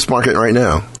 Well, let's mark it right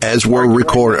now as we're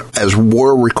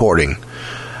recording.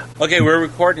 Okay, we're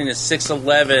recording at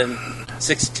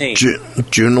 6/11/16.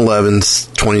 June 11th,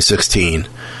 2016.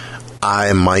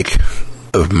 I, Mike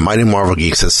of Mighty Marvel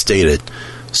Geeks, has stated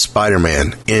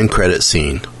Spider-Man end credit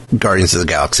scene, Guardians of the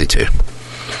Galaxy 2.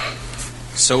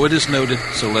 So it is noted,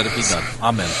 so let it be done.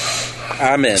 Amen.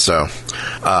 So,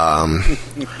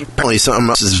 apparently something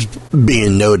else is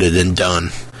being noted and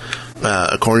done.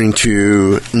 According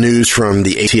to news from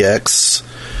the ATX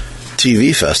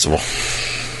TV Festival.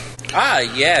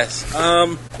 Yes.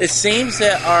 It seems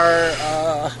that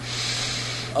our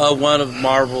one of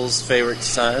Marvel's favorite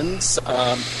sons,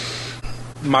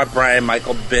 Brian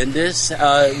Michael Bendis,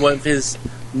 one of his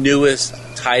newest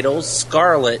titles,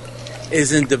 Scarlet,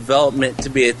 is in development to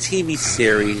be a TV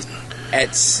series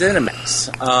at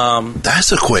Cinemax.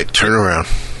 That's a quick turnaround.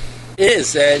 It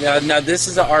is. And now this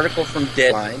is an article from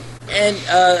Deadline. And,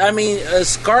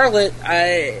 Scarlet,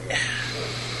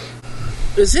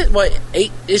 is it,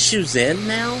 8 issues in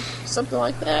now? Something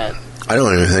like that? I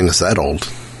don't even think it's that old.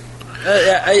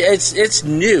 It's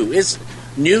new. It's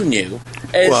new.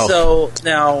 And so,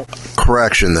 now...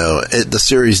 Correction, though. The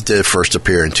series did first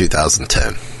appear in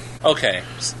 2010. Okay.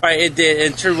 All right, it did.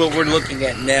 And true, what we're looking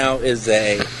at now is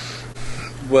I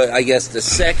guess the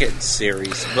second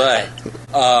series. But,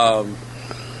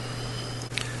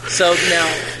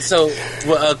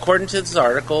 according to this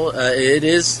article, it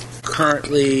is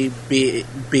currently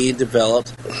being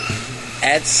developed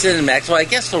at Cinemax. Well, I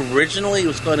guess originally it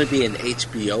was going to be an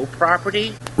HBO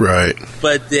property. Right.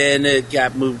 But then it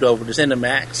got moved over to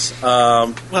Cinemax.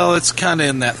 Well, it's kind of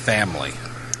in that family.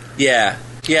 Yeah.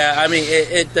 Yeah, I mean,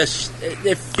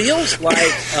 it feels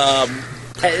like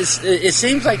It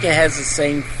seems like it has the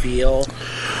same feel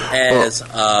as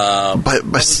what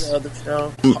was the other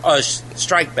show?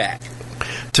 Strike Back.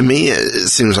 To me, it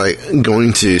seems like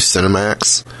going to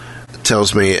Cinemax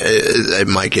tells me it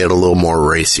might get a little more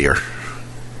racier.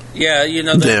 Yeah, you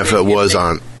know, than if it was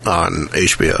on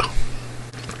HBO.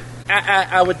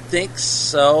 I would think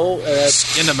so.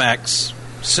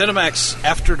 Cinemax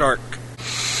After Dark.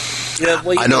 Yeah,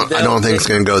 well, I don't think it's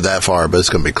going to go that far, but it's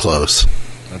going to be close.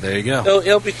 Well, there you go.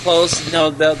 It'll be close. You know,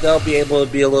 they'll be able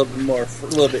to be a little bit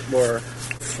more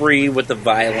free with the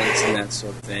violence and that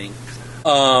sort of thing.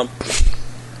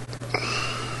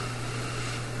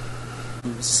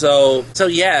 So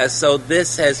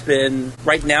this has been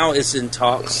right now is in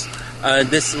talks.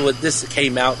 This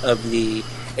came out of the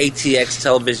ATX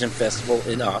Television Festival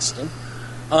in Austin.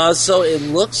 So it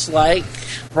looks like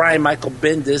Brian Michael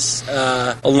Bendis,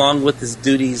 along with his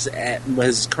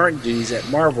current duties at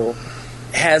Marvel,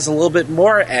 has a little bit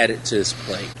more added to his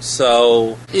plate.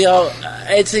 So, you know,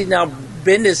 actually now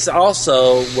Bendis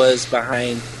also was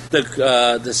behind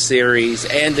the series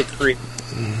and the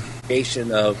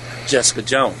creation of Jessica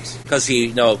Jones, because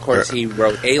he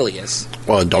wrote Alias.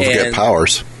 Well, don't forget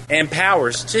Powers. And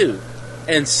Powers too.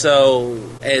 And so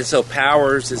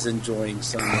Powers is enjoying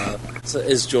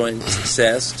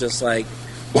success, just like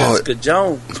Jessica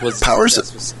Jones was. Powers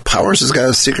has got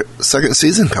a second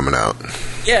season coming out.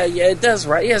 Yeah, it does,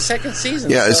 right? Yeah, second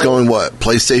season. Yeah, it's going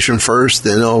PlayStation first,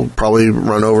 then it'll probably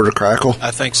run over to Crackle.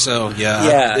 I think so.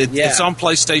 Yeah, it's on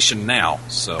PlayStation now.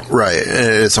 So right,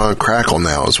 and it's on Crackle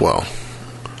now as well.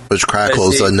 Which Crackle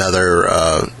is another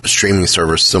streaming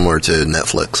service similar to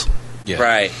Netflix. Yeah.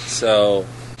 Right. So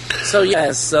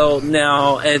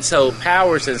now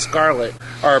Powers and Scarlet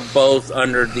are both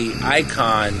under the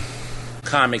Icon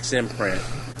Comics imprint,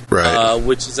 right?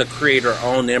 Which is a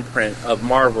creator-owned imprint of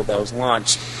Marvel that was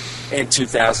launched in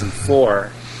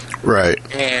 2004, right?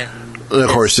 And of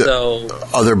course,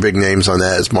 other big names on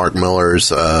that is Mark Millar's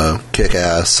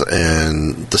Kick-Ass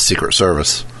and the Secret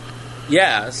Service.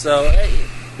 Yeah. So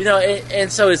you know,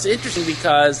 and so it's interesting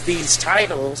because these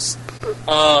titles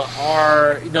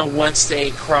are, you know, once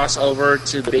they cross over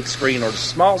to the big screen or the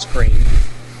small screen,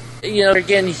 you know, they're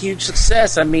getting huge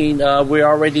success. I mean, we're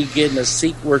already getting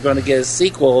we're going to get a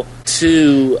sequel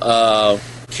to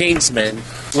Kingsman,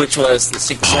 which was the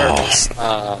Secret Service.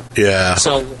 Yeah.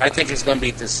 So I think it's going to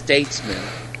be The Statesman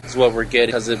is what we're getting,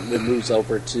 because it moves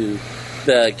over to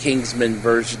the Kingsman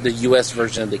version, the U.S.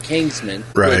 version of the Kingsman,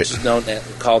 right, which is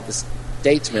called The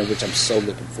Statesman, which I'm so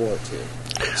looking forward to.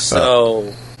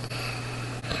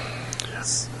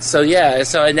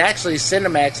 And actually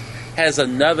Cinemax has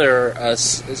another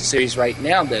series right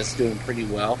now that's doing pretty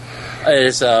well.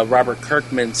 It's a Robert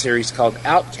Kirkman series called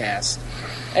Outcast.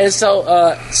 And so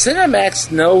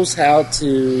Cinemax knows how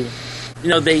to, you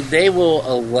know, they will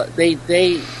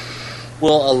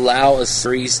allow a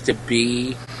series to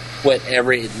be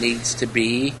whatever it needs to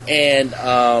be, and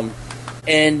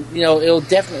you know, it'll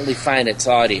definitely find its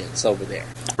audience over there.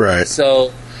 Right.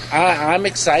 So I'm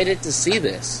excited to see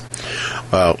this.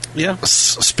 Well, yeah.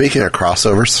 Speaking of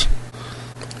crossovers,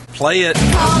 play it.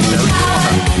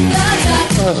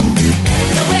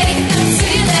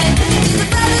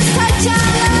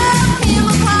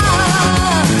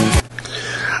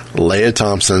 Leah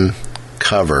Thompson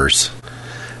covers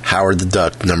Howard the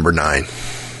Duck #9.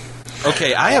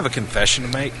 Okay, I have a confession to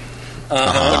make. When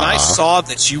I saw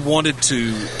that you wanted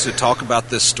to talk about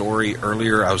this story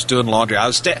earlier, I was doing laundry. I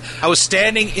was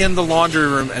standing in the laundry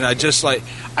room, and I just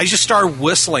started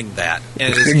whistling that,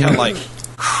 and it's kind of like,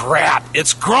 crap!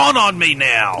 It's grown on me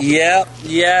now. Yep.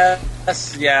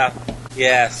 Yes. Yeah.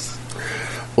 Yes.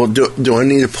 Well, do I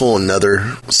need to pull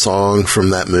another song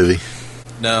from that movie?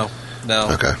 No.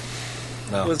 Okay.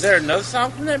 No. Was there no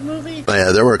song from that movie?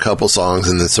 Yeah, there were a couple songs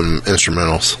and then some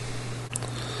instrumentals.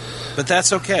 But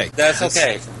that's okay. That's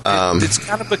okay. It's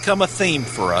kind of become a theme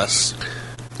for us.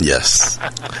 Yes.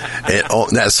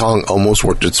 That song almost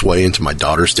worked its way into my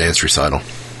daughter's dance recital,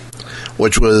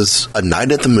 which was A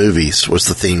Night at the Movies was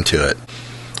the theme to it.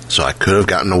 So I could have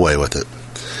gotten away with it.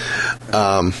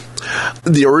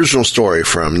 The original story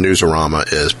from Newsarama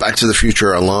is Back to the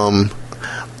Future alum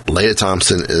Leah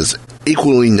Thompson is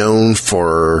equally known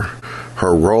for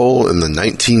her role in the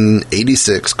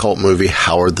 1986 cult movie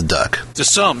Howard the Duck. To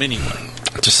some, anyway.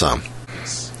 To some.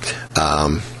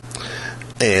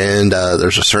 And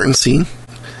there's a certain scene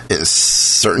in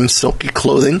certain silky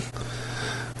clothing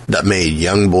that made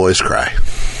young boys cry.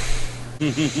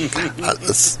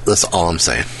 That's all I'm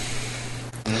saying.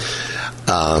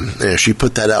 And if she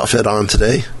put that outfit on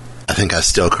today, I think I'd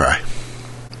still cry.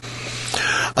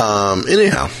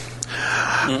 Anyhow.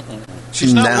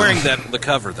 She's not wearing that on the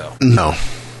cover, though. No.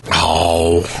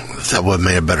 Oh, that would have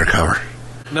made a better cover.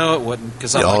 No, it wouldn't,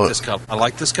 because I like this cover. I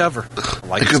like this cover.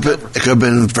 It could have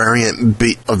been variant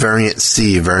B, variant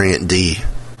C, variant D,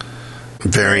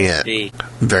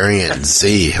 variant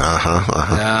Z.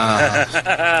 Yeah.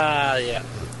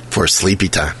 For sleepy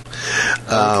time.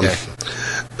 Okay.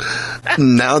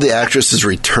 Now the actress is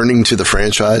returning to the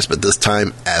franchise, but this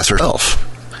time as herself.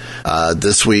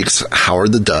 This week's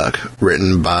Howard the Duck,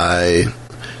 written by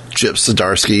Chip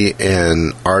Zdarsky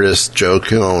and artist Joe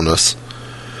Quinones.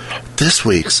 This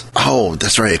week's,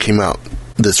 that's right, it came out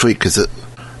this week because it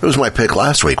was my pick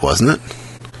last week, wasn't it?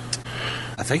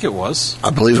 I think it was. I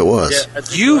believe it was.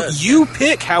 Yeah, you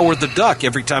pick Howard the Duck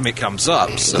every time it comes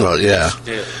up. So. Well, yeah.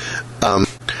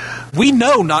 We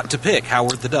know not to pick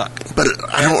Howard the Duck, but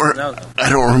I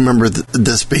don't remember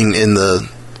this being in the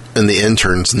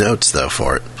intern's notes though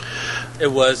for it.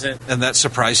 It wasn't, and that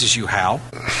surprises you. How?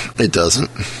 It doesn't.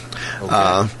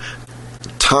 Okay.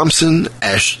 Thompson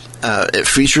it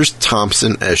features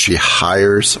Thompson as she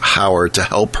hires Howard to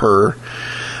help her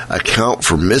account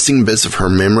for missing bits of her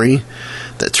memory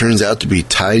that turns out to be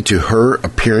tied to her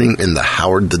appearing in the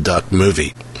Howard the Duck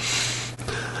movie.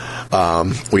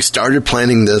 We started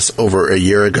planning this over a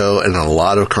year ago, and a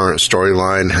lot of current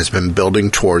storyline has been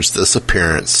building towards this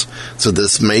appearance. So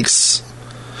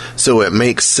it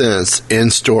makes sense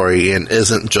in story and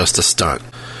isn't just a stunt.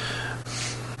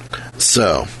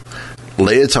 So,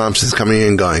 Leah Thompson's coming in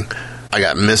and going, I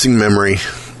got missing memory,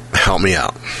 help me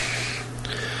out.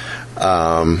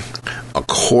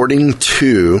 According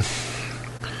to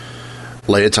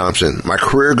Leah Thompson, my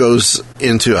career goes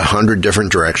into 100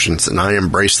 different directions, and I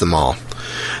embrace them all.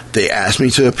 They asked me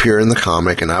to appear in the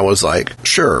comic, and I was like,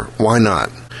 sure, why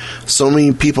not? So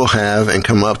many people have and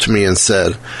come up to me and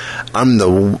said, I'm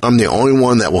the only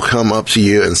one that will come up to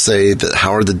you and say that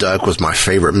Howard the Duck was my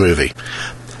favorite movie.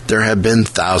 There have been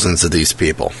thousands of these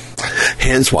people.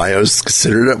 Hence why I was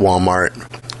considered at Walmart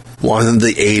one of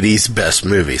the 80s best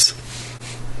movies.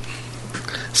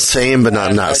 Saying, but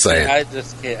not saying. I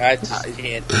just can't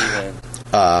even.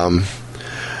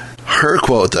 Her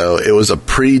quote, though, it was a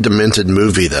pretty demented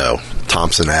movie, though,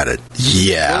 Thompson added.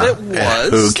 Yeah. Well,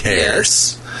 it was. Who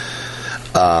cares?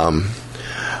 Yes.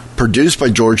 Produced by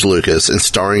George Lucas and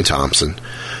starring Thompson,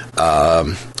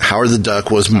 Howard the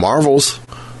Duck was Marvel's,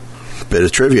 bit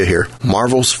of trivia here,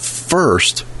 Marvel's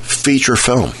first feature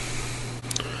film.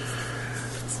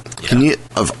 Yeah.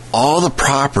 Of all the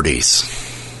properties,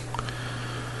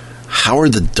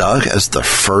 Howard the Duck as the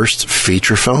first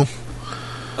feature film?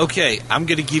 Okay, I'm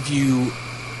going to give you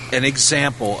an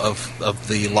example of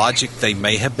the logic they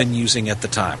may have been using at the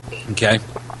time. Okay?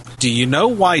 Do you know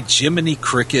why Jiminy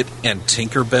Cricket and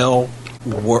Tinkerbell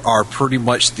are pretty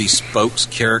much the spokes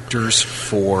characters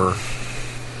for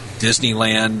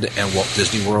Disneyland and Walt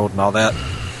Disney World and all that?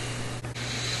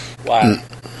 Why?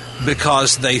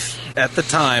 Because at the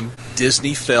time,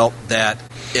 Disney felt that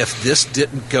if this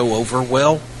didn't go over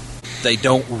well, they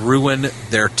don't ruin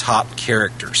their top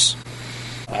characters.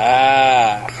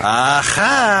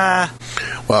 Aha!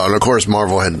 Well, and of course,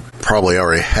 Marvel had probably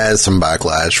already had some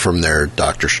backlash from their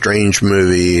Doctor Strange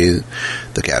movie,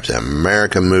 the Captain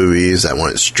America movies that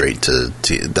went straight to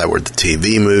that were the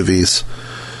TV movies.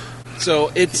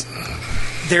 So it's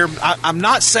there. I'm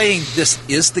not saying this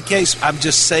is the case. I'm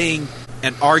just saying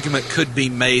an argument could be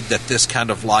made that this kind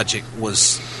of logic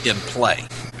was in play.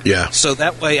 Yeah. So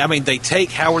that way, I mean, they take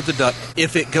Howard the Duck.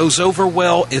 If it goes over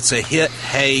well, it's a hit.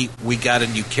 Hey, we got a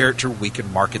new character we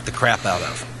can market the crap out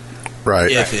of.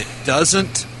 Right. If it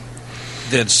doesn't,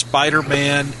 then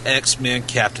Spider-Man, X-Men,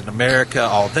 Captain America,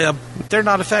 all them, they're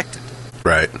not affected.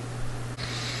 Right.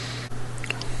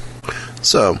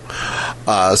 So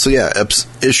yeah,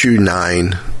 issue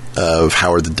 9 of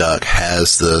Howard the Duck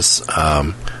has this.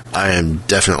 I am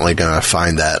definitely going to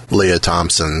find that Leah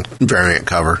Thompson variant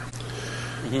cover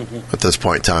at this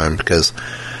point in time, because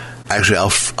actually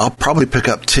I'll probably pick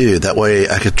up 2. That way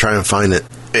I could try and find it.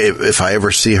 If I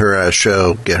ever see her at a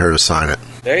show, get her to sign it.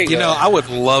 There you go. know, I would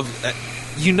love.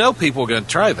 People are going to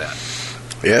try that.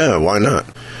 Yeah, why not?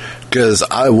 Because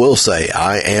I will say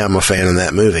I am a fan of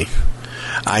that movie.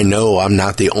 I know I'm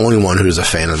not the only one who's a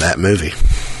fan of that movie.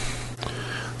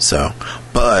 So,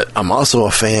 but I'm also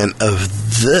a fan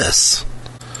of this.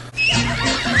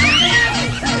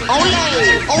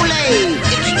 Ole! Ole!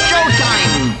 It's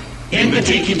showtime! In the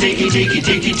tiki room, in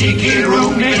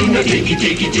the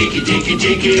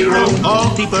tiki room,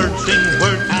 all the birds sing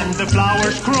word and the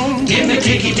flowers croon. In the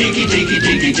tiki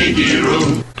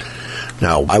room.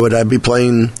 Now, why would I be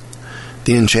playing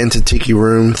the Enchanted Tiki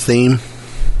Room theme?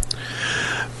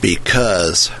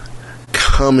 Because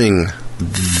coming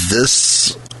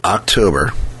this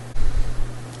October.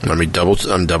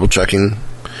 I'm double checking.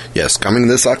 Yes, coming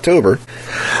this October,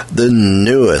 the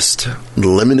newest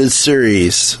limited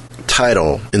series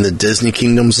title in the Disney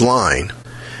Kingdoms line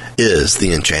is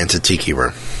The Enchanted Tiki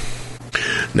Room.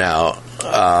 Now,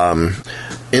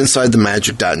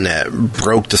 InsideTheMagic.net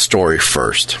broke the story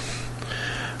first.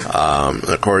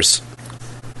 Of course,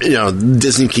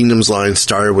 Disney Kingdoms line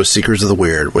started with Seekers of the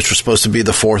Weird, which was supposed to be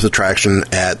the fourth attraction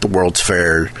at the World's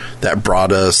Fair that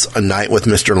brought us A Night with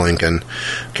Mr. Lincoln,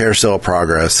 Carousel of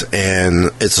Progress,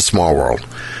 and It's a Small World.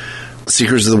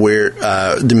 Seekers of the Weird,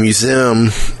 the museum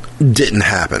didn't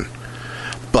happen,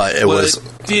 but it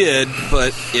did,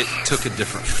 but it took a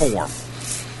different form.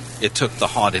 It took the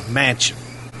Haunted Mansion.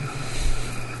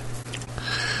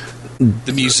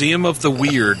 The Museum of the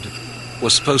Weird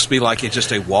was supposed to be like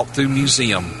just a walk-through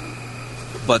museum,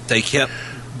 but they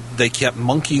kept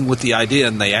monkeying with the idea,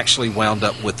 and they actually wound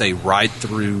up with a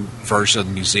ride-through version of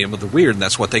the Museum of the Weird, and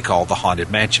that's what they call the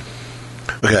Haunted Mansion.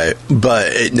 Okay,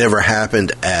 but it never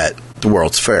happened at the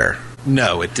World's Fair.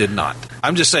 No, it did not.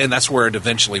 I'm just saying that's where it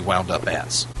eventually wound up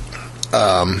as.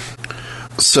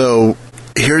 So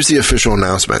here's the official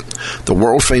announcement. The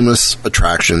world-famous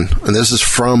attraction, and this is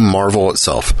from Marvel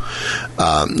itself,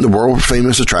 the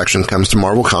world-famous attraction comes to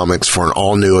Marvel Comics for an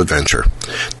all-new adventure.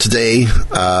 Today,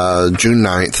 June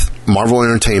 9th, Marvel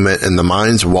Entertainment and the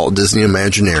minds of Walt Disney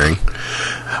Imagineering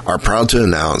are proud to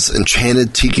announce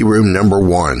Enchanted Tiki Room No.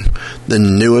 1, the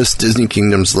newest Disney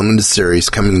Kingdoms limited series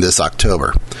coming this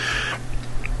October.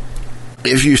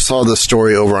 If you saw the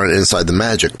story over on Inside the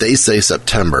Magic, they say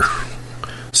September.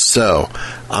 So,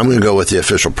 I'm going to go with the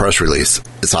official press release.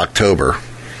 It's October.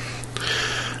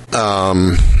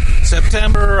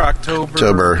 September,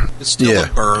 October. It's still a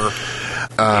burr.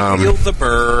 Feel the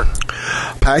burr.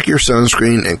 Pack your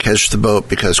sunscreen and catch the boat,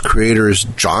 because creators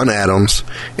John Adams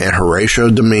and Horatio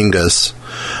Dominguez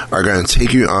are going to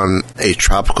take you on a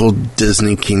tropical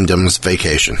Disney Kingdoms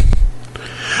vacation.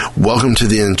 Welcome to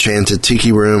the Enchanted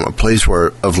Tiki Room, a place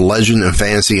of legend and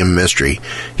fantasy and mystery.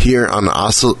 Here on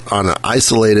an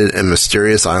isolated and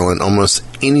mysterious island, almost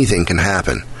anything can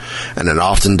happen, and it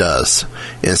often does.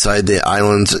 Inside the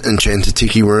island's Enchanted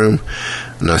Tiki Room,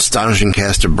 an astonishing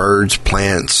cast of birds,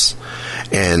 plants,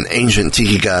 and ancient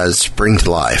tiki gods spring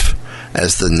to life.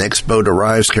 As the next boat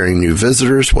arrives carrying new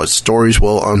visitors, what stories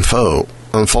will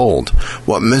unfold?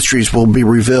 What mysteries will be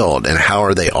revealed? And how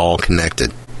are they all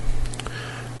connected?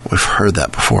 We've heard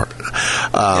that before.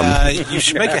 You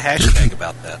should make a hashtag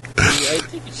about that. Yeah, I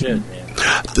think you should, man.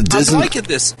 I'm liking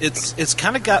this. It's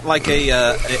kind of got like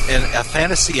a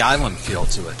fantasy island feel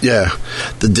to it. Yeah.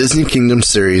 The Disney Kingdom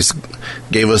series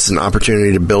gave us an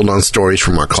opportunity to build on stories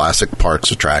from our classic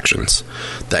parks attractions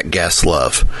that guests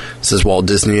love, says Walt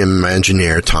Disney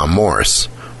Imagineer Tom Morris,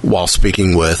 while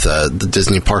speaking with the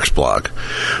Disney Parks blog.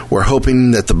 We're hoping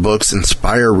that the books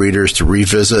inspire readers to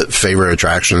revisit favorite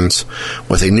attractions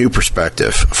with a new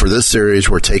perspective. For this series,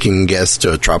 we're taking guests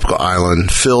to a tropical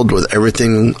island filled with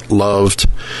everything loved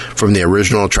from the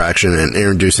original attraction and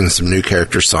introducing some new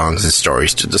character songs and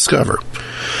stories to discover.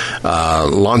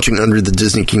 Launching under the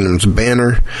Disney Kingdoms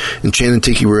banner, Enchanted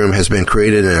Tiki Room has been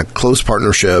created in a close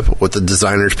partnership with the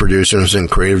designers, producers,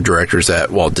 and creative directors at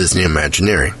Walt Disney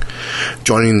Imagineering.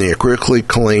 Joining the critically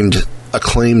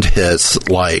acclaimed hits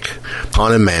like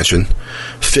Haunted Mansion,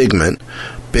 Figment,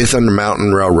 Big Thunder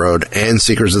Mountain Railroad, and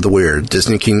Seekers of the Weird,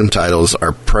 Disney Kingdom titles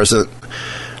are present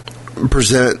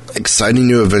exciting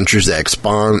new adventures that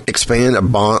expand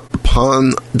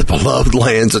upon the beloved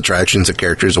lands, attractions, and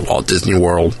characters of Walt Disney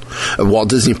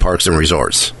Parks and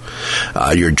Resorts.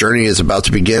 Your journey is about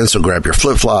to begin, so grab your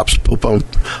flip-flops,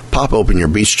 pop open your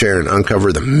beach chair, and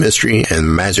uncover the mystery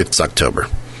and magic this October.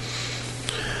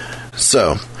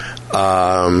 So,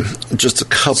 just a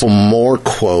couple more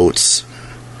quotes.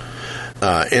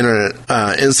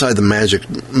 Inside the Magic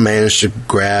managed to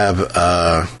grab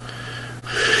an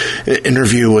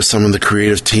interview with some of the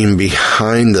creative team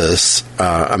behind this.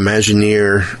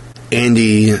 Imagineer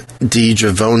Andy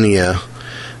DiGiovanni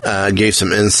gave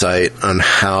some insight on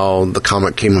how the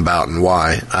comic came about and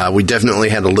why. We definitely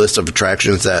had a list of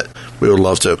attractions that we would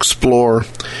love to explore,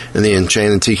 and the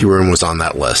Enchanted Tiki Room was on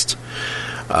that list.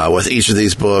 With each of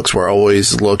these books, we're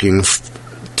always looking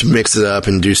to mix it up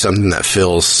and do something that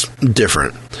feels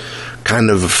different.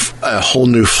 Kind of a whole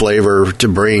new flavor to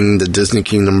bring the Disney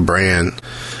Kingdom brand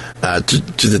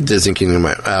to the Disney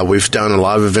Kingdom. We've done a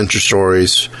lot of adventure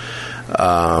stories.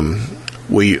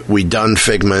 We done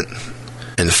Figment,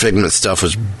 and the Figment stuff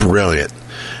was brilliant.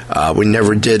 We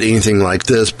never did anything like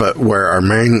this, but where our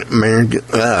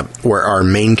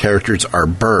main characters are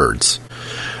birds.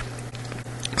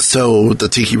 So the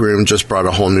Tiki Room just brought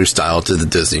a whole new style to the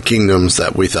Disney Kingdoms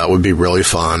that we thought would be really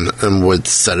fun and would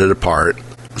set it apart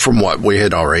from what we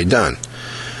had already done.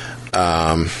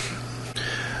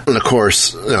 And of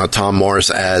course, Tom Morris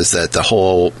adds that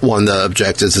one of the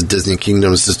objectives of Disney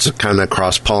Kingdoms is to kind of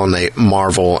cross-pollinate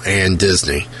Marvel and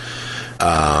Disney,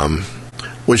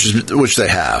 which they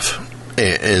have.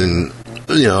 And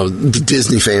the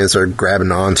Disney fans are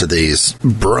grabbing onto these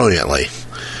brilliantly.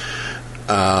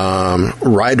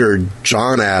 Writer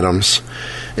John Adams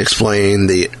explained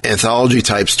the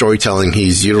anthology-type storytelling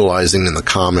he's utilizing in the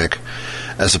comic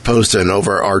as opposed to an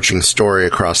overarching story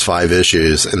across 5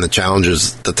 issues and the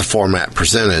challenges that the format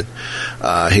presented.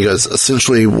 He goes,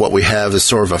 essentially what we have is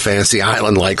sort of a Fantasy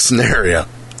Island-like scenario.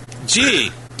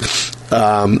 Gee!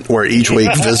 Where each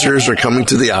week visitors are coming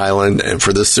to the island, and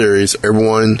for this series,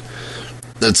 everyone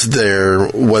that's there,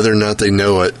 whether or not they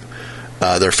know it,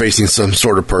 they're facing some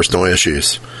sort of personal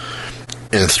issues.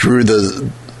 And through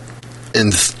the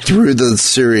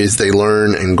series, they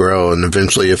learn and grow, and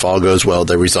eventually, if all goes well,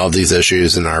 they resolve these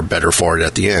issues and are better for it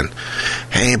at the end.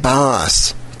 Hey,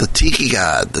 boss, the Tiki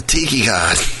God.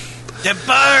 The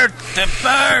bird!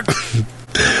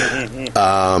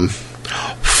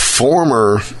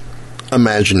 Former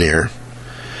Imagineer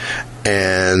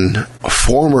and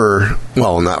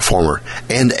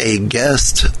and a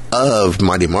guest of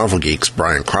Mighty Marvel Geeks,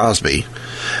 Brian Crosby,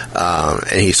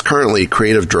 and he's currently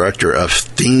creative director of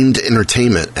themed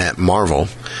entertainment at Marvel,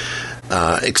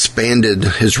 expanded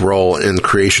his role in the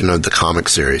creation of the comic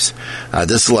series.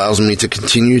 This allows me to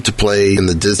continue to play in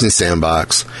the Disney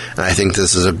sandbox, and I think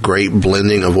this is a great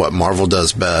blending of what Marvel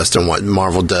does best and what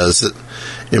Marvel does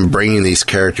in bringing these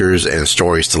characters and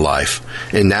stories to life.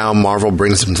 And now Marvel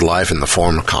brings them to life in the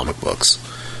form of comic books.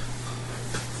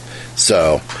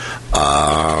 So,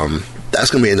 that's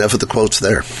going to be enough of the quotes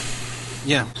there.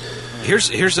 Yeah.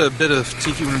 Here's a bit of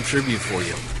Tiki Room tribute for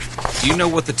you. Do you know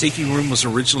what the Tiki Room was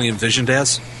originally envisioned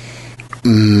as?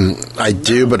 I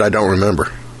do, but I don't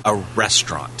remember. A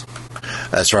restaurant.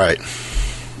 That's right.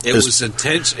 It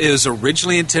was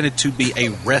originally intended to be a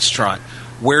restaurant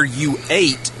where you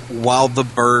ate while the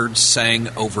birds sang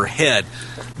overhead.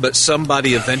 But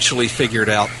somebody eventually figured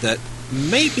out that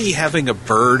maybe having a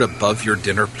bird above your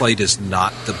dinner plate is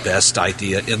not the best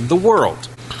idea in the world.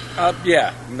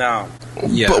 Yeah, no.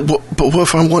 Yeah. But what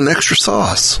if I want extra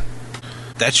sauce?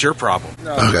 That's your problem.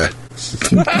 No. Okay.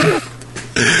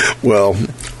 Well,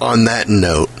 on that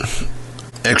note,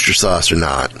 extra sauce or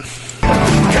not. Comic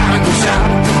book shop,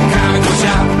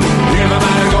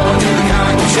 everybody going to the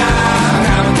comic book shop,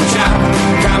 comic book shop,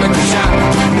 comic book shop,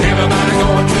 everybody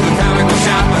going to the comic book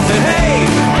shop. I said, hey,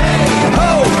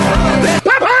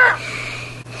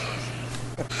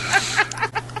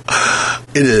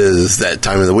 It is that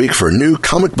time of the week for New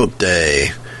Comic Book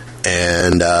Day.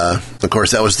 And, of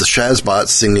course, that was the Shazbots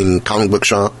singing the Comic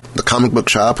Book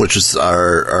Shop, which is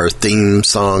our theme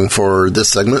song for this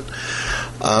segment.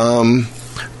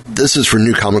 This is for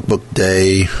New Comic Book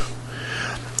Day,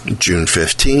 June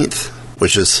 15th,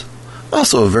 which is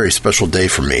also a very special day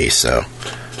for me. So,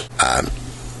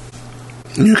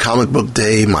 New Comic Book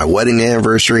Day, my wedding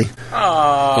anniversary.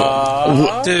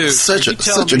 Aww. Dude, such a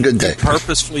good day. You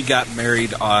purposefully got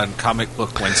married on Comic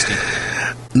Book Wednesday?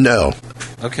 No.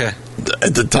 Okay.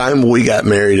 At the time we got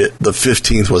married, the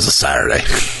 15th was a Saturday.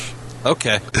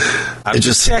 Okay. It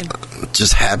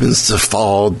just happens to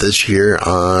fall this year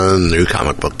on New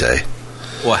Comic Book Day.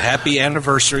 Well, happy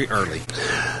anniversary early.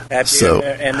 Happy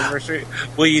anniversary.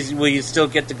 Will you still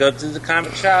get to go to the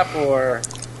comic shop, or?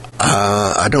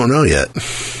 I don't know yet.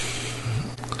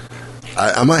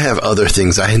 I might have other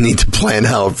things I need to plan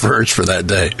out first for that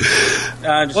day.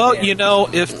 Well,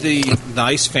 if the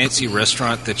nice fancy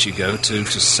restaurant that you go to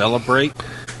celebrate,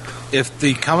 if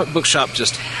the comic book shop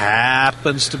just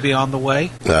happens to be on the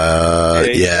way.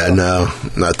 No,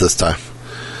 not this time.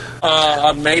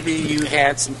 Maybe you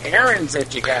had some errands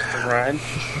that you have to run,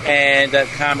 and the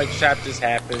comic shop just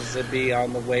happens to be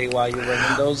on the way while you're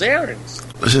running those errands.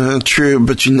 True,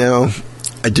 but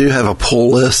I do have a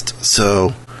pull list,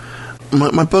 so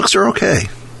my books are okay.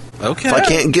 Okay. If I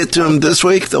can't get to them this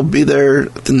week, they'll be there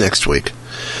the next week.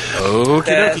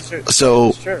 Okay.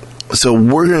 So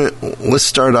let's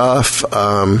start off.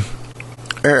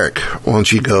 Eric, why don't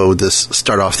you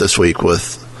start off this week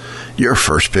with your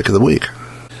first pick of the week?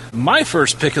 My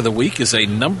first pick of the week is a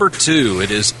number 2.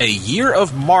 It is A Year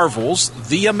of Marvels,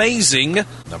 The Amazing,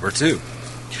 number 2.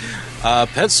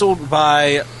 Penciled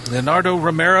by Leonardo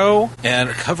Romero and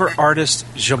cover artist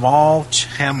Jamal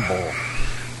Campbell.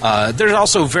 There's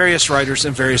also various writers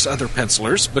and various other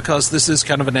pencilers, because this is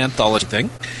kind of an anthology thing.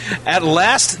 At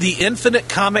last, the infinite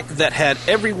comic that had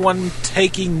everyone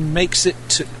taking makes it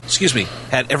to...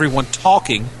 had everyone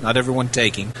talking, not everyone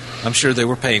taking. I'm sure they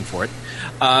were paying for it.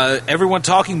 Everyone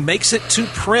talking makes it to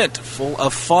print, full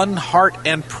of fun, heart,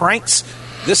 and pranks.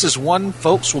 This is one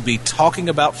folks will be talking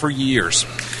about for years.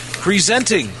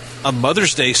 Presenting a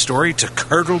Mother's Day story to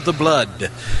curdle the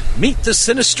blood. Meet the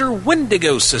sinister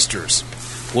Wendigo sisters.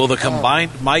 Will the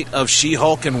combined might of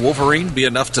She-Hulk and Wolverine be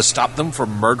enough to stop them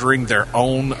from murdering their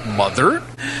own mother?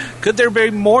 Could there be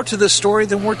more to this story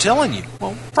than we're telling you?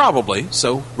 Well, probably,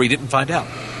 so read it and find out.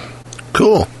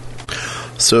 Cool.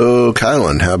 So,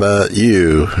 Kylan, how about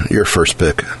you? Your first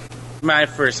pick. My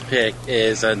first pick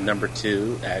is number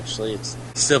 2, actually. It's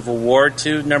Civil War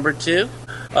 2, number 2.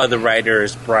 The writer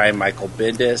is Brian Michael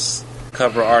Bendis.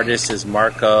 Cover artist is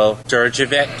Marko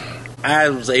Djurjevic. I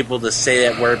was able to say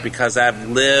that word because I've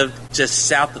lived just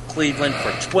south of Cleveland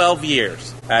for 12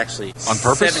 years. Actually, on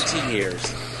purpose? 17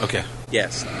 years. Okay.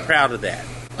 Yes, I'm proud of that.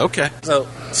 Okay. So,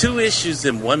 2 issues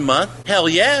in 1 month? Hell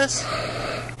yes!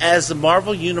 As the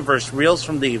Marvel Universe reels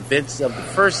from the events of the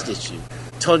first issue,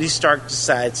 Tony Stark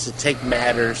decides to take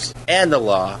matters and the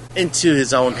law into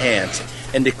his own hands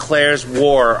and declares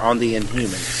war on the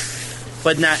Inhumans.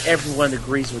 But not everyone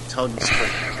agrees with Tony's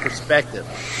perspective,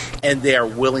 and they are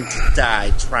willing to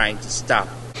die trying to stop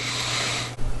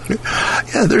him.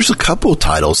 Yeah, there's a couple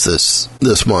titles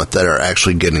this month that are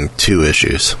actually getting 2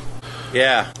 issues.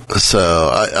 Yeah. So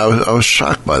I was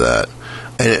shocked by that.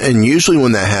 And usually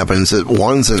when that happens,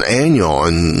 one's an annual,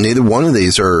 and neither one of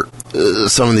these are.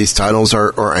 Some of these titles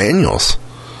are annuals.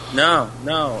 No.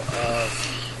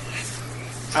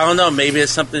 I don't know. Maybe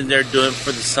it's something they're doing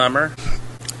for the summer.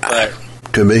 But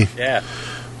could be. Yeah.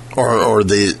 Or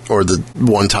the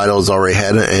one title's already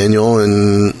had an annual,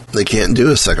 and they can't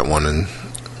do a second one, and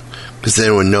because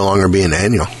then it would no longer be an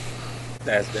annual.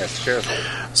 That's true.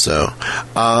 So,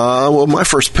 well, my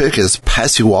first pick is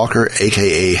Patsy Walker,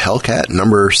 a.k.a. Hellcat,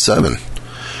 number 7.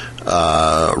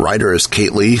 Writer is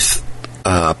Kate Leith.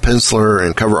 Penciler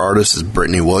and cover artist is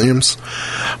Brittany Williams.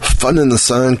 Fun in the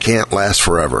sun can't last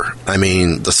forever. I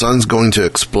mean, the sun's going to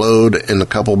explode in a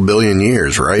couple billion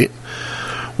years, right?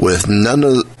 With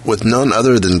none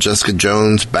other than Jessica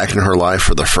Jones back in her life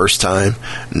for the first time,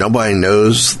 nobody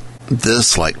knows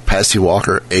this like Patsy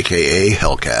Walker, a.k.a.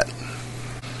 Hellcat.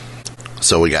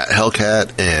 So we got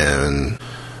Hellcat and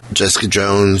Jessica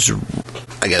Jones,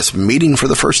 I guess, meeting for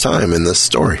the first time in this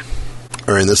story,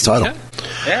 or in this title.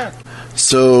 Yeah.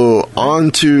 So,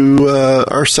 on to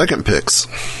our second picks.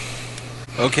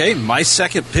 Okay, my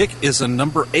second pick is a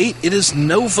number 8. It is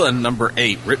Nova number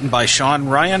 8, written by Sean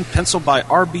Ryan, penciled by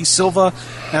R.B. Silva,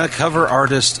 and a cover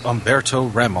artist Umberto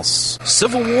Ramos.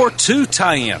 Civil War II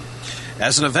tie-in.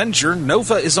 As an Avenger,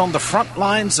 Nova is on the front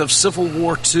lines of Civil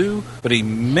War II, but he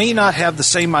may not have the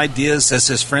same ideas as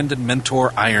his friend and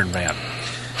mentor Iron Man.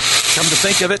 Come to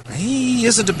think of it, he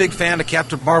isn't a big fan of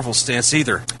Captain Marvel's stance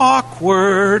either.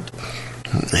 Awkward.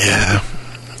 Yeah,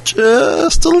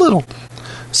 just a little.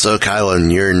 So,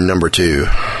 Kylan, you're number 2.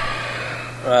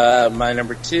 My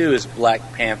number 2 is Black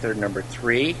Panther number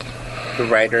 3. The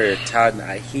writer is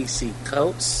Ta-Nehisi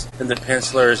Coates, and the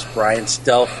penciler is Brian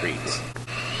Stelfreeze.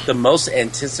 The most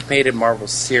anticipated Marvel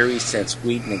series since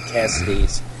Whedon and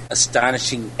Cassidy's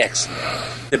Astonishing X-Men.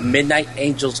 The Midnight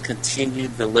Angels continue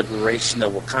the liberation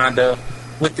of Wakanda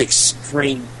with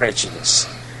extreme prejudice,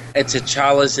 and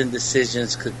T'Challa's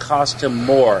indecisions could cost him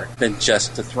more than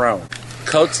just the throne.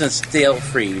 Coates and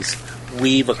Stelfreeze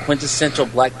weave a quintessential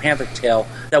Black Panther tale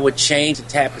that would change the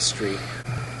tapestry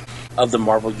of the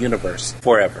Marvel Universe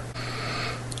forever.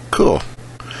 Cool.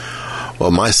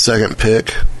 Well, my second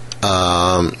pick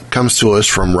comes to us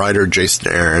from writer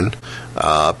Jason Aaron,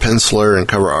 penciler and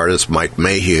cover artist Mike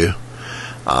Mayhew,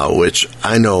 which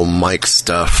I know Mike's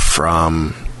stuff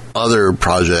from other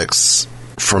projects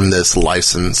from this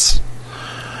license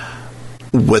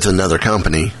with another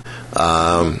company.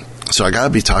 So I got to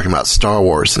be talking about Star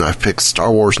Wars, and I've picked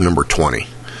Star Wars number 20.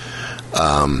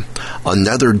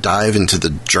 Another dive into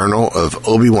the journal of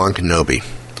Obi-Wan Kenobi.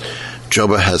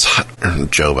 Jabba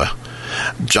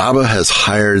has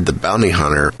hired the bounty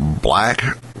hunter Black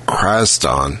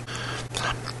Krrsantan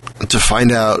to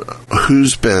find out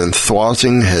who's been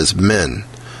thwarting his men.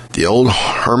 The old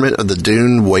hermit of the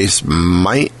Dune Waste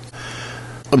might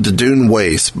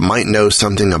know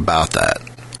something about that.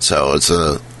 So it's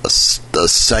a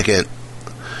second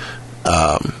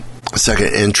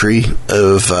entry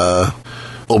of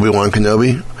Obi-Wan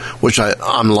Kenobi, which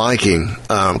I'm liking,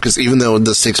 because even though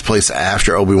this takes place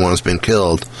after Obi-Wan's been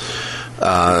killed,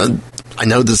 I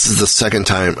know this is the second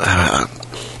time.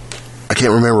 I can't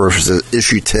can't remember if it was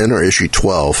issue 10 or issue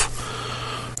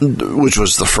 12, which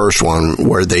was the first one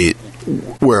where it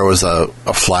was a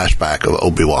flashback of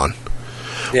Obi-Wan,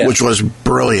 which was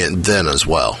brilliant then as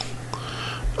well.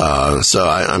 So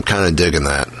I'm kind of digging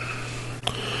that,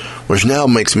 which now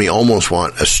makes me almost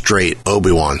want a straight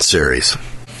Obi-Wan series,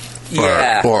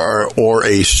 or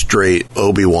a straight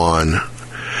Obi-Wan.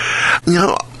 You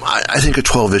know, I think a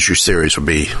 12-issue series would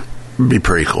be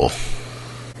pretty cool.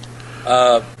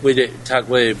 Would it talk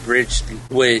with bridge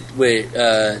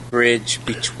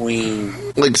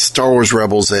between like Star Wars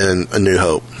Rebels and A New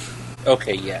Hope?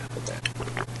 Okay, yeah. Okay.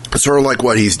 It's sort of like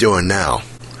what he's doing now.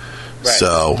 Right.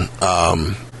 So,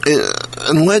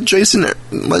 and let Jason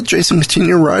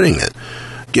continue writing it.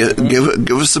 Give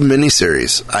us a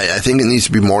miniseries. I think it needs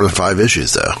to be more than 5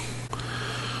 issues, though.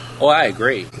 Oh, I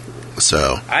agree.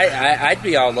 So I'd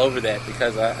be all over that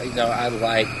because I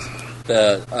liked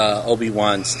the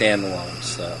Obi-Wan standalone.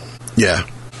 So yeah,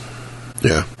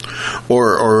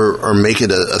 or make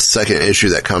it a second issue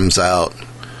that comes out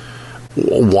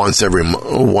once every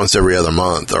other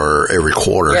month or every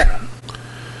quarter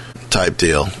type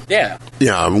deal. Yeah,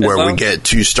 where we get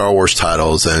 2 Star Wars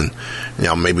titles, and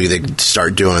maybe they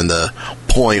start doing the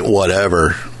point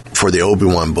whatever for the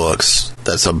Obi-Wan books.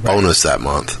 That's a bonus that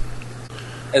month.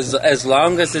 As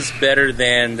long as it's better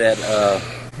than that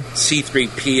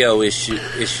C-3PO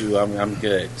issue, I'm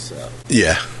good. So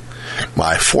yeah,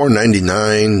 my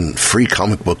 $4.99 free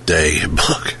comic book day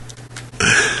book.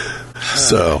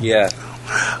 So yeah,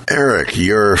 Eric,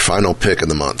 your final pick of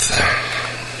the month.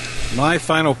 My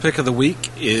final pick of the week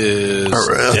is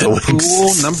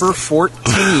Deadpool number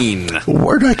 14.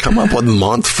 Where did I come up with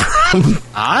month from?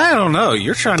 I don't know.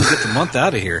 You're trying to get the month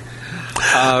out of here.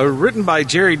 Written by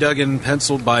Jerry Duggan,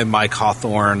 penciled by Mike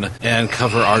Hawthorne, and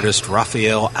cover artist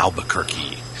Raphael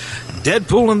Albuquerque.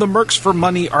 Deadpool and the Mercs for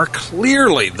Money are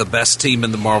clearly the best team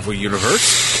in the Marvel Universe,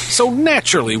 so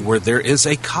naturally where there is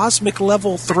a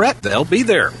cosmic-level threat, they'll be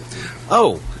there.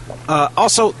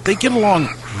 Also, they get along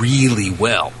really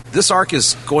well. This arc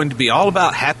is going to be all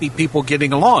about happy people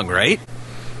getting along, right?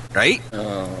 Right?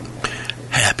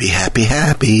 Happy.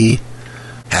 Happy,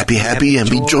 and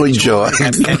be joy.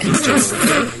 Happy,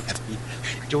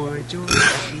 joy.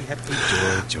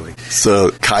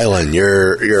 So, Kylan,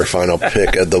 your final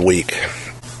pick of the week.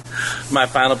 My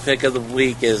final pick of the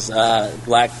week is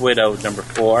Black Widow number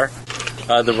 4.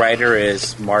 The writer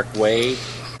is Mark Waid.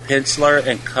 Penciler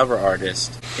and cover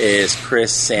artist is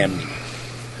Chris Samney.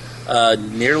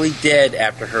 Nearly dead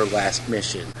after her last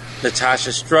mission,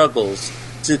 Natasha struggles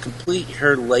to complete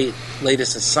her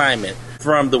latest assignment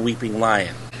from the Weeping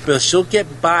Lion, but she'll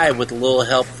get by with a little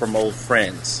help from old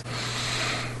friends.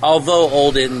 Although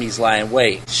old enemies lie in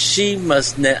wait, she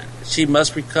must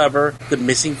recover the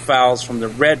missing files from the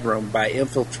Red Room by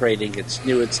infiltrating its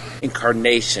newest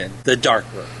incarnation, the Dark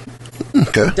Room.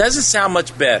 Okay. Doesn't sound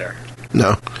much better.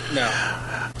 No.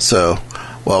 So,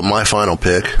 my final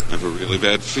pick. I have a really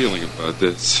bad feeling about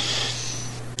this.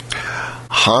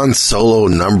 Han Solo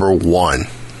number 1.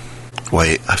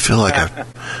 Wait, I feel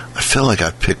like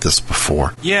I've picked this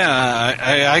before. Yeah,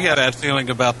 I got that feeling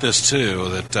about this too.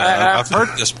 That I've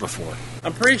heard this before.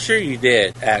 I'm pretty sure you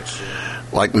did, actually.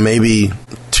 Like maybe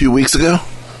 2 weeks ago?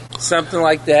 Something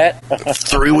like that.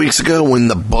 3 weeks ago when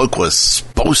the book was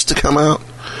supposed to come out?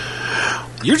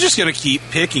 You're just going to keep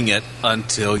picking it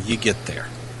until you get there.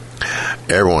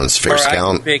 Everyone's favorite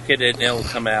scoundrel. I can pick it and it'll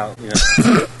come out.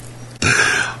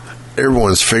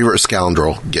 Everyone's favorite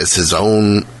scoundrel gets his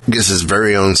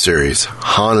very own series.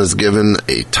 Han is given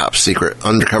a top secret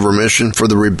undercover mission for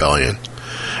the rebellion,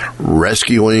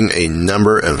 rescuing a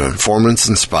number of informants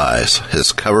and spies.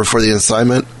 His cover for the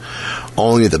assignment: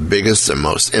 only the biggest and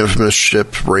most infamous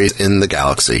ship race in the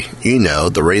galaxy.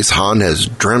 The race Han has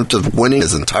dreamt of winning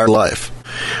his entire life.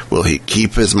 Will he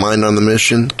keep his mind on the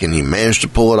mission? Can he manage to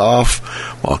pull it off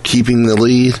while keeping the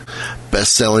lead?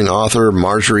 Best-selling author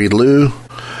Marjorie Liu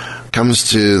comes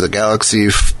to the galaxy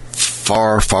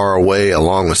far, far away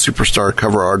along with superstar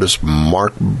cover artist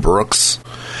Mark Brooks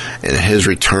in his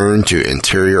return to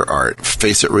interior art.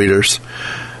 Face it, readers,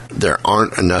 there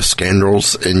aren't enough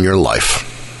scoundrels in your life.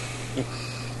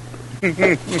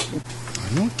 Okay.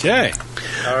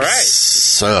 All right.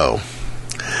 So,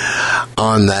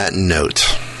 on that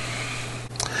note,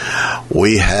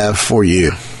 we have for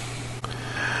you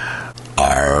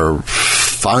our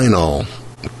final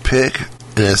pick,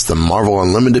 and it's the Marvel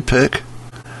Unlimited pick,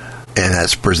 and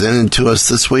that's presented to us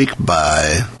this week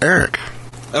by Eric.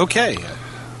 Okay.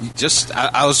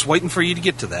 I was waiting for you to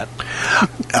get to that.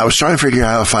 I was trying to figure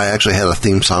out if I actually had a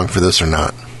theme song for this or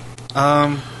not.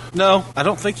 No, I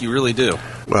don't think you really do.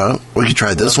 Well, we could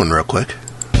try this one real quick.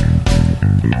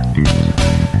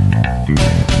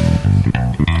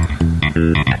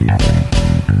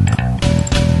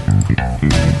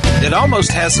 It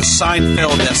almost has a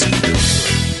Seinfeld-esque feel to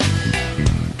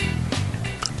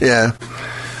it. Yeah.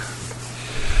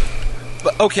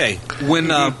 But okay,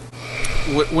 when I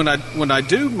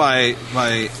do my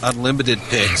unlimited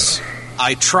picks,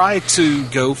 I try to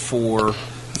go for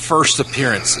first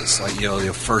appearances, like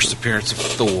the first appearance of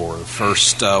Thor,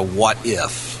 first What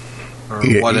If, or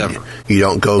whatever. You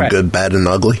don't go good, bad, and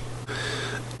ugly.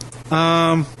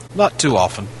 Not too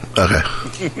often. Okay.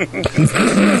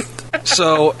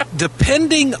 So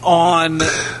depending on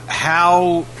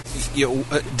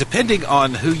depending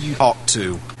on who you talk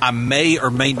to, I may or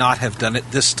may not have done it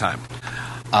this time.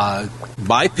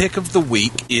 My pick of the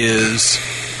week is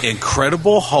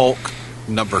Incredible Hulk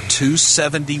number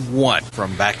 271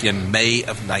 from back in May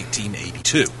of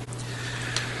 1982.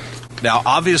 Now,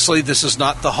 obviously, this is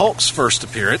not the Hulk's first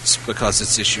appearance because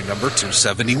it's issue number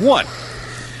 271.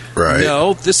 Right.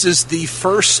 No, this is the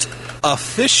first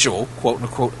official,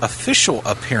 quote-unquote, official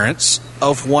appearance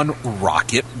of one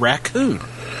Rocket Raccoon.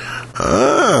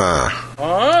 Ah.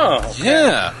 Oh. Okay.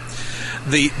 Yeah.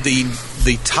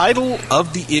 The title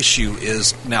of the issue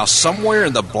is, Now Somewhere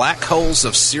in the Black Holes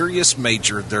of Sirius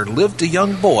Major there lived a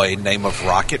young boy named of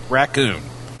Rocket Raccoon.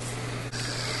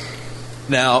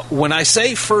 Now, when I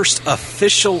say first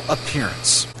official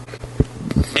appearance,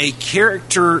 a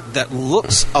character that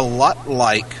looks a lot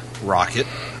like Rocket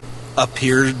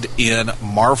appeared in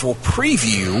Marvel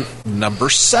Preview number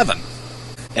 7.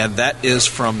 And that is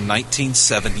from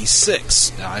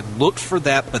 1976. Now, I looked for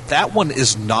that, but that one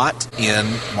is not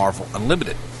in Marvel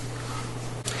Unlimited.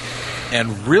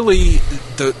 And really,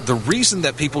 the reason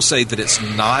that people say that it's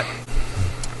not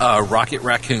Rocket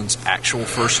Raccoon's actual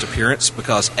first appearance,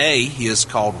 because A, he is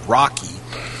called Rocky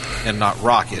and not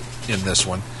Rocket in this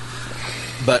one.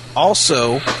 But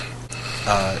also,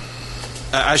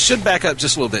 I should back up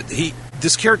just a little bit.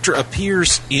 This character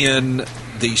appears in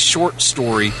the short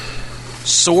story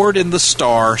Sword in the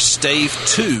Star, Stave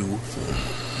 2,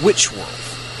 Witch World.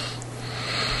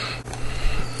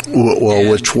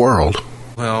 Well, which world?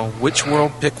 Well, which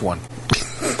world? Pick one.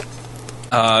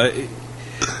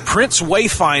 Prince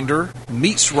Wayfinder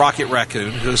meets Rocket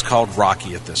Raccoon, who is called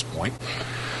Rocky at this point.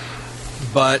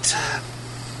 But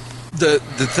the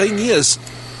thing is,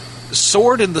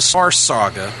 Sword in the Star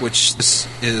Saga, which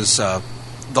is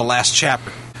the last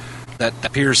chapter that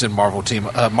appears in Marvel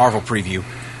Preview,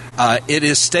 it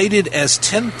is stated as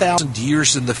 10,000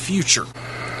 years in the future,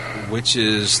 which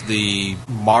is the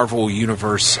Marvel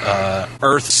Universe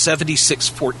Earth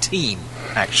 7614,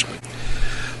 actually.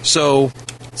 So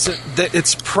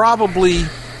it's probably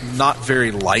not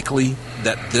very likely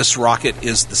that this Rocket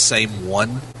is the same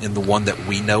one in the one that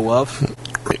we know of.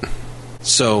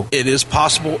 So it is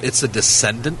possible it's a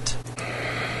descendant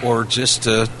or just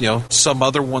some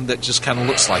other one that just kind of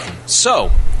looks like him.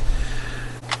 So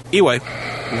anyway,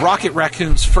 Rocket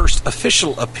Raccoon's first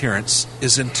official appearance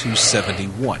is in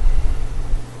 271.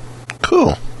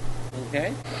 Cool.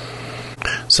 Okay.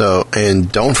 So,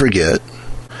 and don't forget,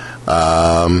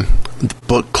 the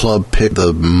book club pick of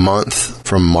the month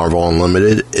from Marvel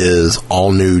Unlimited is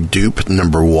All New Dupe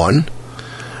number 1,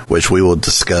 which we will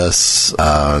discuss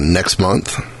next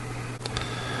month.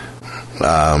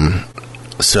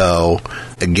 So,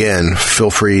 again, feel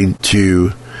free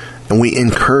to... And we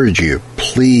encourage you,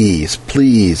 please,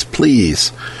 please,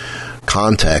 please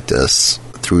contact us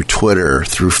through Twitter,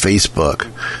 through Facebook,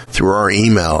 through our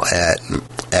email at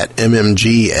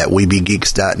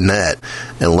mmg@weebiegeeks.net,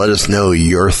 and let us know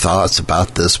your thoughts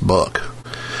about this book.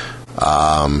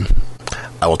 I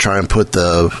will try and put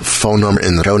the phone number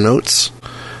in the show notes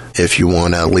if you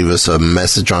want to leave us a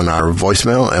message on our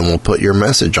voicemail, and we'll put your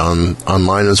message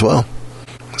online as well.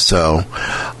 So,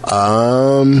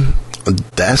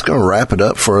 that's going to wrap it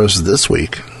up for us this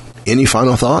week. Any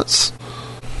final thoughts?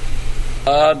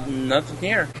 Nothing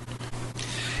here.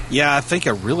 Yeah, I think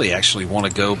I really actually want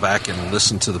to go back and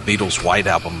listen to the Beatles' White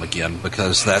Album again,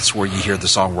 because that's where you hear the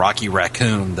song Rocky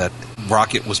Raccoon that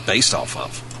Rocket was based off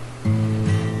of.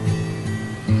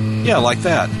 Yeah, like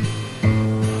that.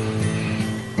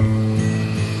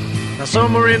 Now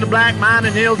somewhere in the black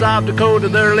mining hills of Dakota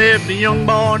there lived a young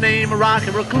boy named Rocky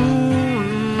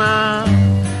Raccoon.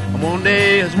 And one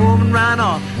day his woman ran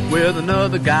off with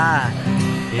another guy,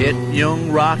 hit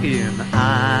young Rocky in the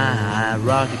eye.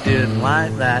 Rocky didn't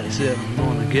like that. He said, I'm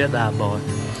gonna get that boy.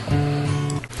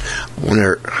 I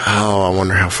wonder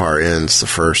how far it ends the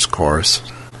first chorus,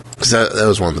 because that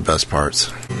was one of the best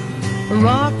parts.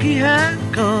 Rocky had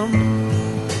come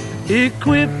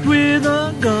equipped with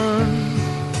a gun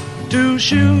to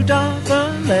shoot off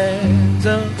the legs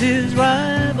of his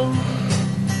rival.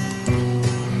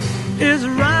 His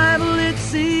rival, it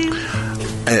seems,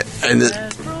 and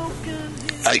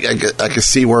I can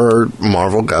see where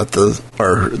Marvel got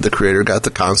the creator got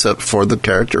the concept for the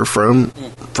character from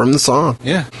the song.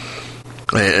 Yeah.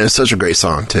 And it's such a great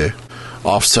song, too.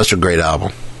 Off such a great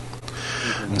album.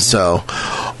 So,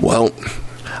 well,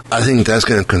 I think that's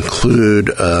going to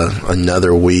conclude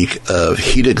another week of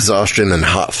heat exhaustion and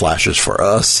hot flashes for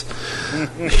us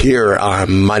here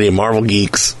on Mighty Marvel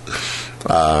Geeks.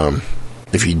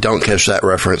 If you don't catch that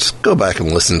reference, go back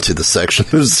and listen to the section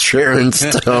of Sharon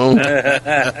Stone.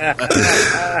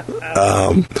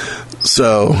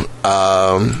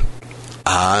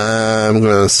 I'm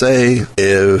going to say,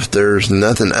 if there's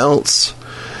nothing else,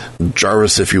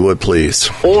 Jarvis, if you would, please.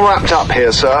 All wrapped up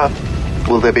here, sir.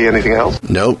 Will there be anything else?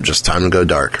 Nope, just time to go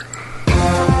dark.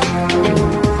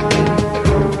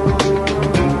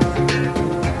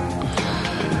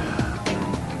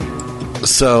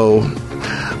 So,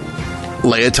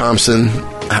 Leia Thompson,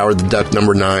 Howard the Duck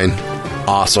number 9,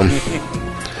 awesome.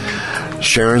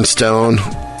 Sharon Stone,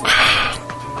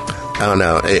 I don't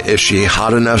know, is she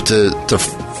hot enough to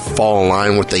fall in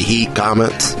line with the Heat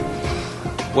comments?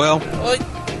 Well,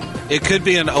 it could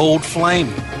be an old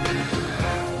flame.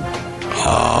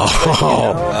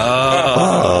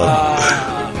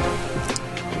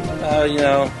 You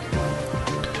know,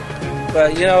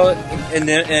 but you know, an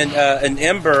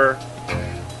ember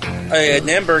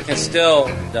can still,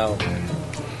 you know,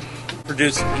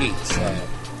 produce heat. So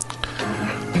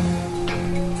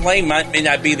flame may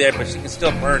not be there, but she can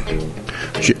still burn.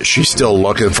 She's still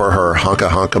looking for her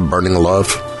hunka burning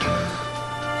love.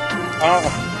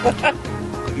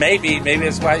 Oh, maybe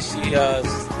that's why she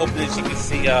hoping that she can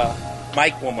see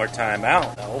Mike one more time. I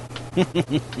don't know.